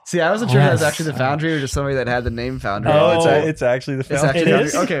 See, I wasn't sure if that was Yes. actually the Foundry or just somebody that had the name Foundry. oh, Oh. it's actually the It's Foundry. actually It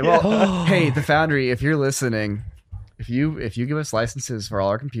is? Foundry. Okay, well, hey, the Foundry, if you're listening, if you give us licenses for all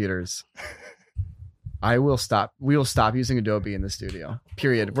our computers, we will stop using Adobe in the studio.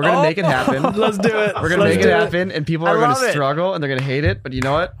 Period. We're gonna make it happen. Let's do it. We're gonna Let's make do it happen, and people I are gonna love it. struggle and they're gonna hate it. But you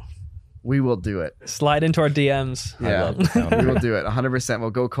know what? We will do it. Slide into our DMs. I Yeah, love the Foundry. we will do it. 100%. We'll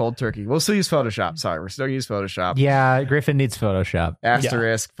go cold turkey. We'll still use Photoshop. Sorry, we're still gonna use Photoshop. Yeah, Griffin needs Photoshop.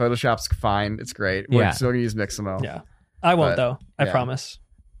 Asterisk. Photoshop's fine. It's great. We're Yeah. still gonna use Mixamo. Yeah. I won't But, though. I yeah. promise.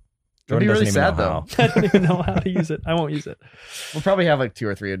 It'll be Jordan really doesn't even sad know though. I don't even know how to use it. I won't use it. We'll probably have like 2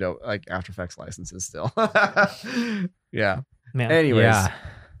 or 3 Adobe like After Effects licenses still. Yeah. Man. Anyways, Yeah.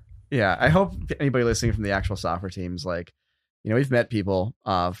 yeah. I hope anybody listening from the actual software teams, like, you know, we've met people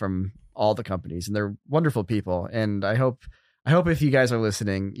from all the companies, and they're wonderful people. And I hope if you guys are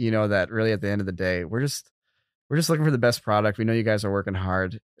listening, you know that really at the end of the day, we're just looking for the best product. We know you guys are working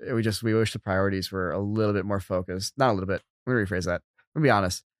hard. We wish the priorities were a little bit more focused. Not a little bit. Let me rephrase that. I'm gonna be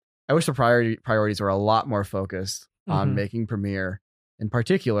honest. I wish the priorities were a lot more focused on Mhm. making Premiere in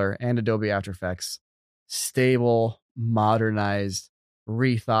particular and Adobe After Effects stable, modernized,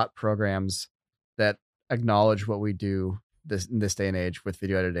 rethought programs that acknowledge what we do in this day and age with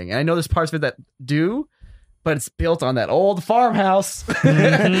video editing. And I know there's parts of it that do, but it's built on that old farmhouse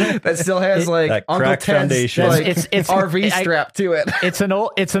Mhm. that still has like That Uncle cracked Ted's foundation. like, It's- RV I- strap to it. It's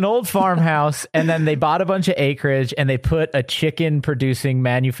an old farmhouse, and then they bought a bunch of acreage and they put a chicken producing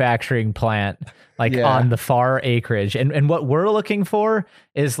manufacturing plant like Yeah. on the far acreage. And what we're looking for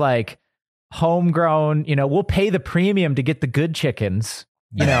is like homegrown, you know, we'll pay the premium to get the good chickens.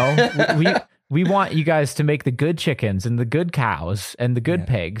 You know, we want you guys to make the good chickens and the good cows and the good Yeah.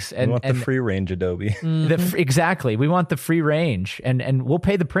 pigs We and want and the free range Adobe. exactly. We want the free range, and we'll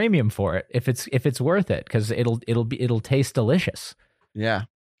pay the premium for it if it's worth it, because it'll taste delicious. Yeah,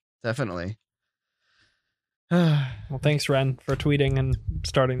 definitely. Well, thanks, Ren, for tweeting and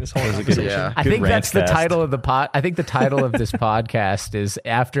starting this whole That was a good- conversation. Yeah. I Good think that's the rant cast. title of the pod. I think the title of this podcast is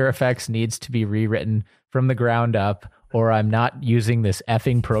After Effects needs to be rewritten from the ground up, or I'm not using this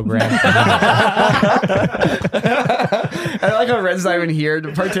effing program anymore. I like how Ren's not even here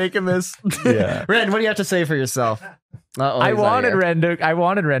to partake in this. Yeah. Ren, what do you have to say for yourself? I wanted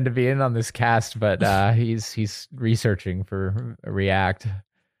Ren to be in on this cast, but he's researching for React.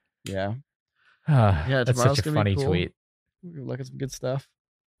 Yeah. Yeah, that's tomorrow's such a gonna be funny cool. tweet. We're looking at some good stuff.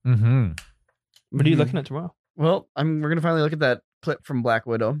 Mm-hmm. What are you Mhm. looking at tomorrow? Well, we're gonna finally look at that clip from Black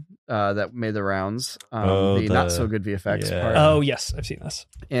Widow that made the rounds. Oh, the not so good VFX yeah. part. Oh, yes, I've seen this.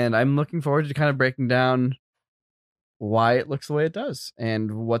 And I'm looking forward to kind of breaking down why it looks the way it does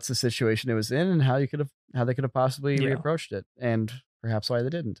and what's the situation it was in and how they could have possibly Yeah. reapproached it and perhaps why they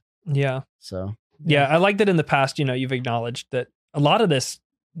didn't. Yeah. So Yeah, I like that in the past, you know, you've acknowledged that a lot of this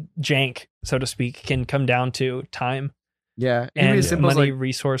jank, so to speak, can come down to time yeah, it can be and as simple as money, like,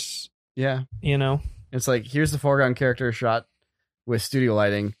 resource, yeah, you know? it's like here's the foreground character shot with studio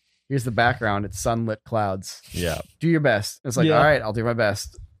lighting. Here's the background. It's sunlit clouds. Yeah. Do your best. It's like, Yeah. all right, I'll do my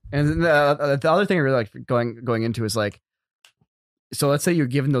best. And then the other thing I really like going into is like, so let's say you're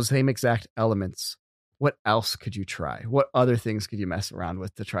given those same exact elements. What else could you try? What other things could you mess around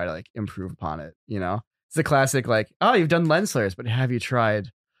with to try to like improve upon it? You know, it's the classic like, oh, you've done lens flares, but have you tried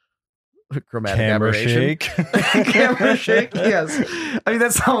chromatic Camera aberration? shake. Camera shake. Yes, I mean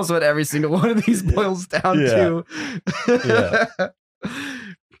that's almost what every single one of these boils down Yeah. to.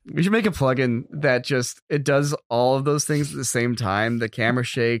 We should make a plugin that it does all of those things at the same time. The camera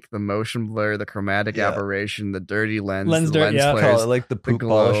shake, the motion blur, the chromatic aberration, the dirty lens Lens dirt, yeah. flares, Call it like the poop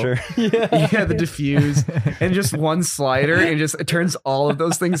glow. polisher. yeah, the diffuse, and just one slider, and it turns all of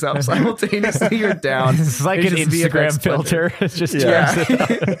those things up simultaneously or down. It's like an It's just Instagram VFX filter. It just turns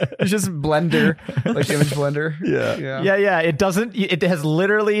it it's just Blender, like Image Blender. Yeah. It doesn't. It has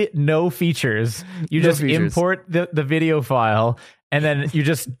literally no features. You No just features. import the video file, and then you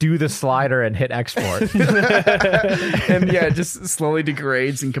just do the slider and hit export. And it just slowly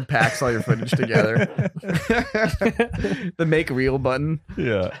degrades and compacts all your footage together. The make real button.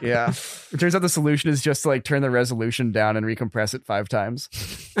 Yeah. Yeah. It turns out the solution is just to like turn the resolution down and recompress it 5 times.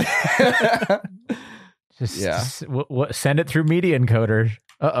 Send it through Media Encoder.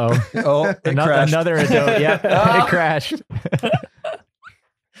 Uh-oh. Oh, it crashed. Another Adobe. Yeah, it crashed.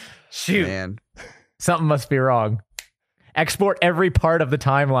 Shoot. Man. Something must be wrong. Export every part of the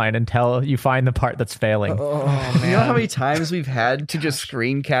timeline until you find the part that's failing. Oh, man. You know how many times we've had to just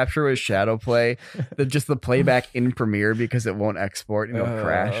screen capture with shadow play, the playback in Premiere because it won't export and it'll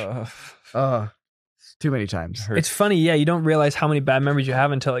crash? Too many times. It's funny, yeah. You don't realize how many bad memories you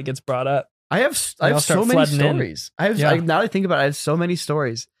have until it gets brought up. I have start so many flooding in. stories. Now that I think about it, I have so many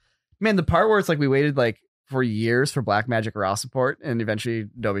stories. Man, the part where it's like we waited like for years for Blackmagic RAW support, and eventually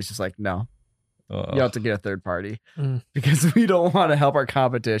Adobe's just like, no, you have to get a third party because we don't want to help our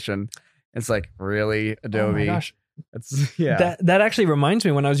competition. It's like, really, Adobe? Oh my gosh. That's That actually reminds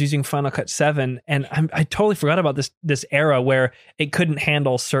me when I was using Final Cut 7, and I totally forgot about this era where it couldn't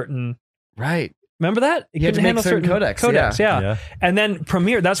handle certain. right. Remember that? It You had to couldn't make handle certain certain codecs, yeah. yeah. And then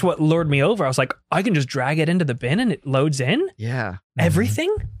Premiere, that's what lured me over. I was like, I can just drag it into the bin and it loads in Yeah.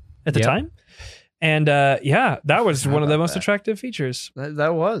 everything at the Yep. time. And that was one of the about most that. attractive features.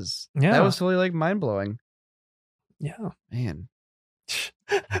 That was. Yeah. That was totally like mind blowing. Yeah. Man.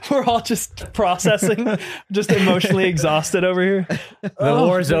 We're all just processing, just emotionally exhausted over here. The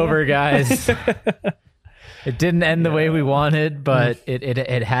war's over, guys. It didn't end the way we wanted, but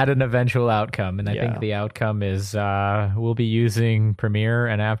it had an eventual outcome. And I think the outcome is we'll be using Premiere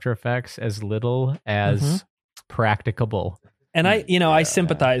and After Effects as little as practicable. And I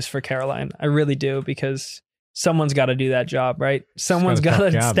sympathize for Caroline. I really do, because someone's got to do that job, right? Someone's got got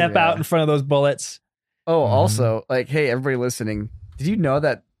a to tough job, step out in front of those bullets. Oh, also, like, hey, everybody listening, did you know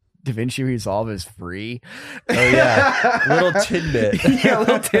that DaVinci Resolve is free? Oh yeah, little tidbit. Yeah,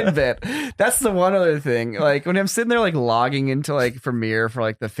 little tidbit. That's the one other thing. Like when I'm sitting there like logging into like Premiere for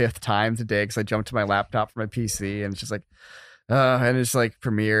like the 5th time today because I jumped to my laptop from my PC and it's just like, and it's like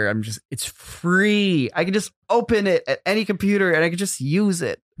Premiere. It's free. I can just open it at any computer and I can just use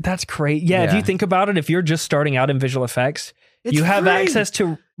it. That's great. Yeah, if Yeah. you think about it, if you're just starting out in visual effects, It's you have free. access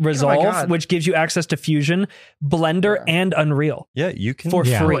to Resolve, God. which gives you access to Fusion, Blender, and Unreal Yeah, you can for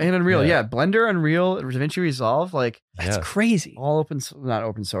Yeah. free. Oh, and Unreal. Yeah. Yeah. Blender, Unreal, DaVinci Resolve, like That's Yeah. crazy. all open, not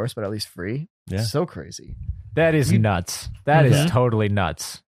open source, but at least free. Yeah. So crazy. That is nuts. That is totally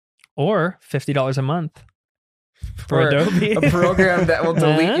nuts. Or $50 a month for Or Adobe. a program that will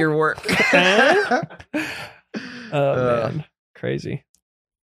delete your work. Oh man, crazy,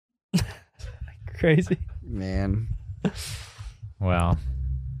 crazy. Man. Well,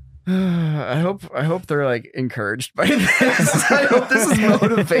 I hope they're like encouraged by this. I hope this is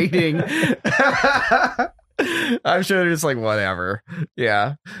motivating. I'm sure they're just like whatever.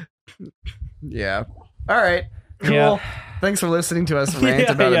 Yeah. Yeah. All right. Cool. Yeah. Thanks for listening to us rant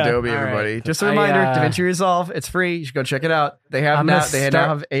Yeah, about yeah. Adobe, All everybody. right. Just a reminder, I, DaVinci Resolve, it's free. You should go check it out. They have I'm now gonna they start- now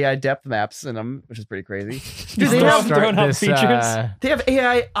have AI depth maps in them, which is pretty crazy. Dude, they they have- have thrown out features. They have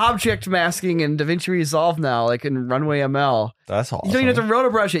AI object masking in DaVinci Resolve now, like in Runway ML. That's awesome. You don't even have to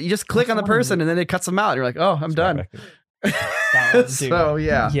rotobrush it. You just click on the person and then it cuts them out. You're like, oh, I'm done. So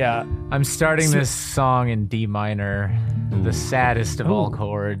yeah. Yeah, I'm starting this song in D minor, the saddest of all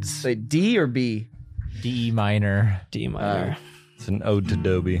chords. Say D or B? D minor. D minor, It's an ode to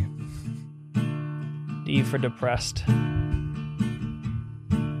Adobe. D for depressed.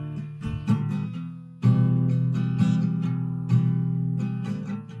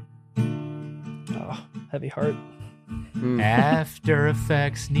 Oh, heavy heart. After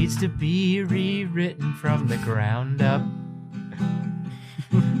Effects needs to be rewritten from the ground up,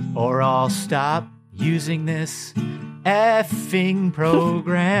 or I'll stop using this effing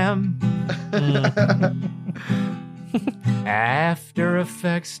program. After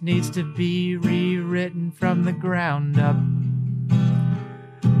Effects needs to be rewritten from the ground up,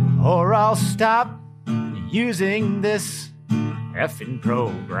 or I'll stop using this effing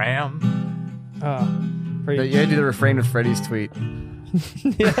program. Oh, You had to do the refrain with Freddie's tweet.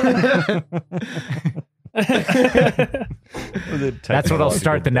 That's what I'll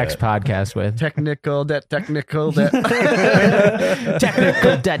start the next podcast with. Technical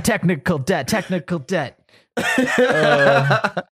debt. Technical debt.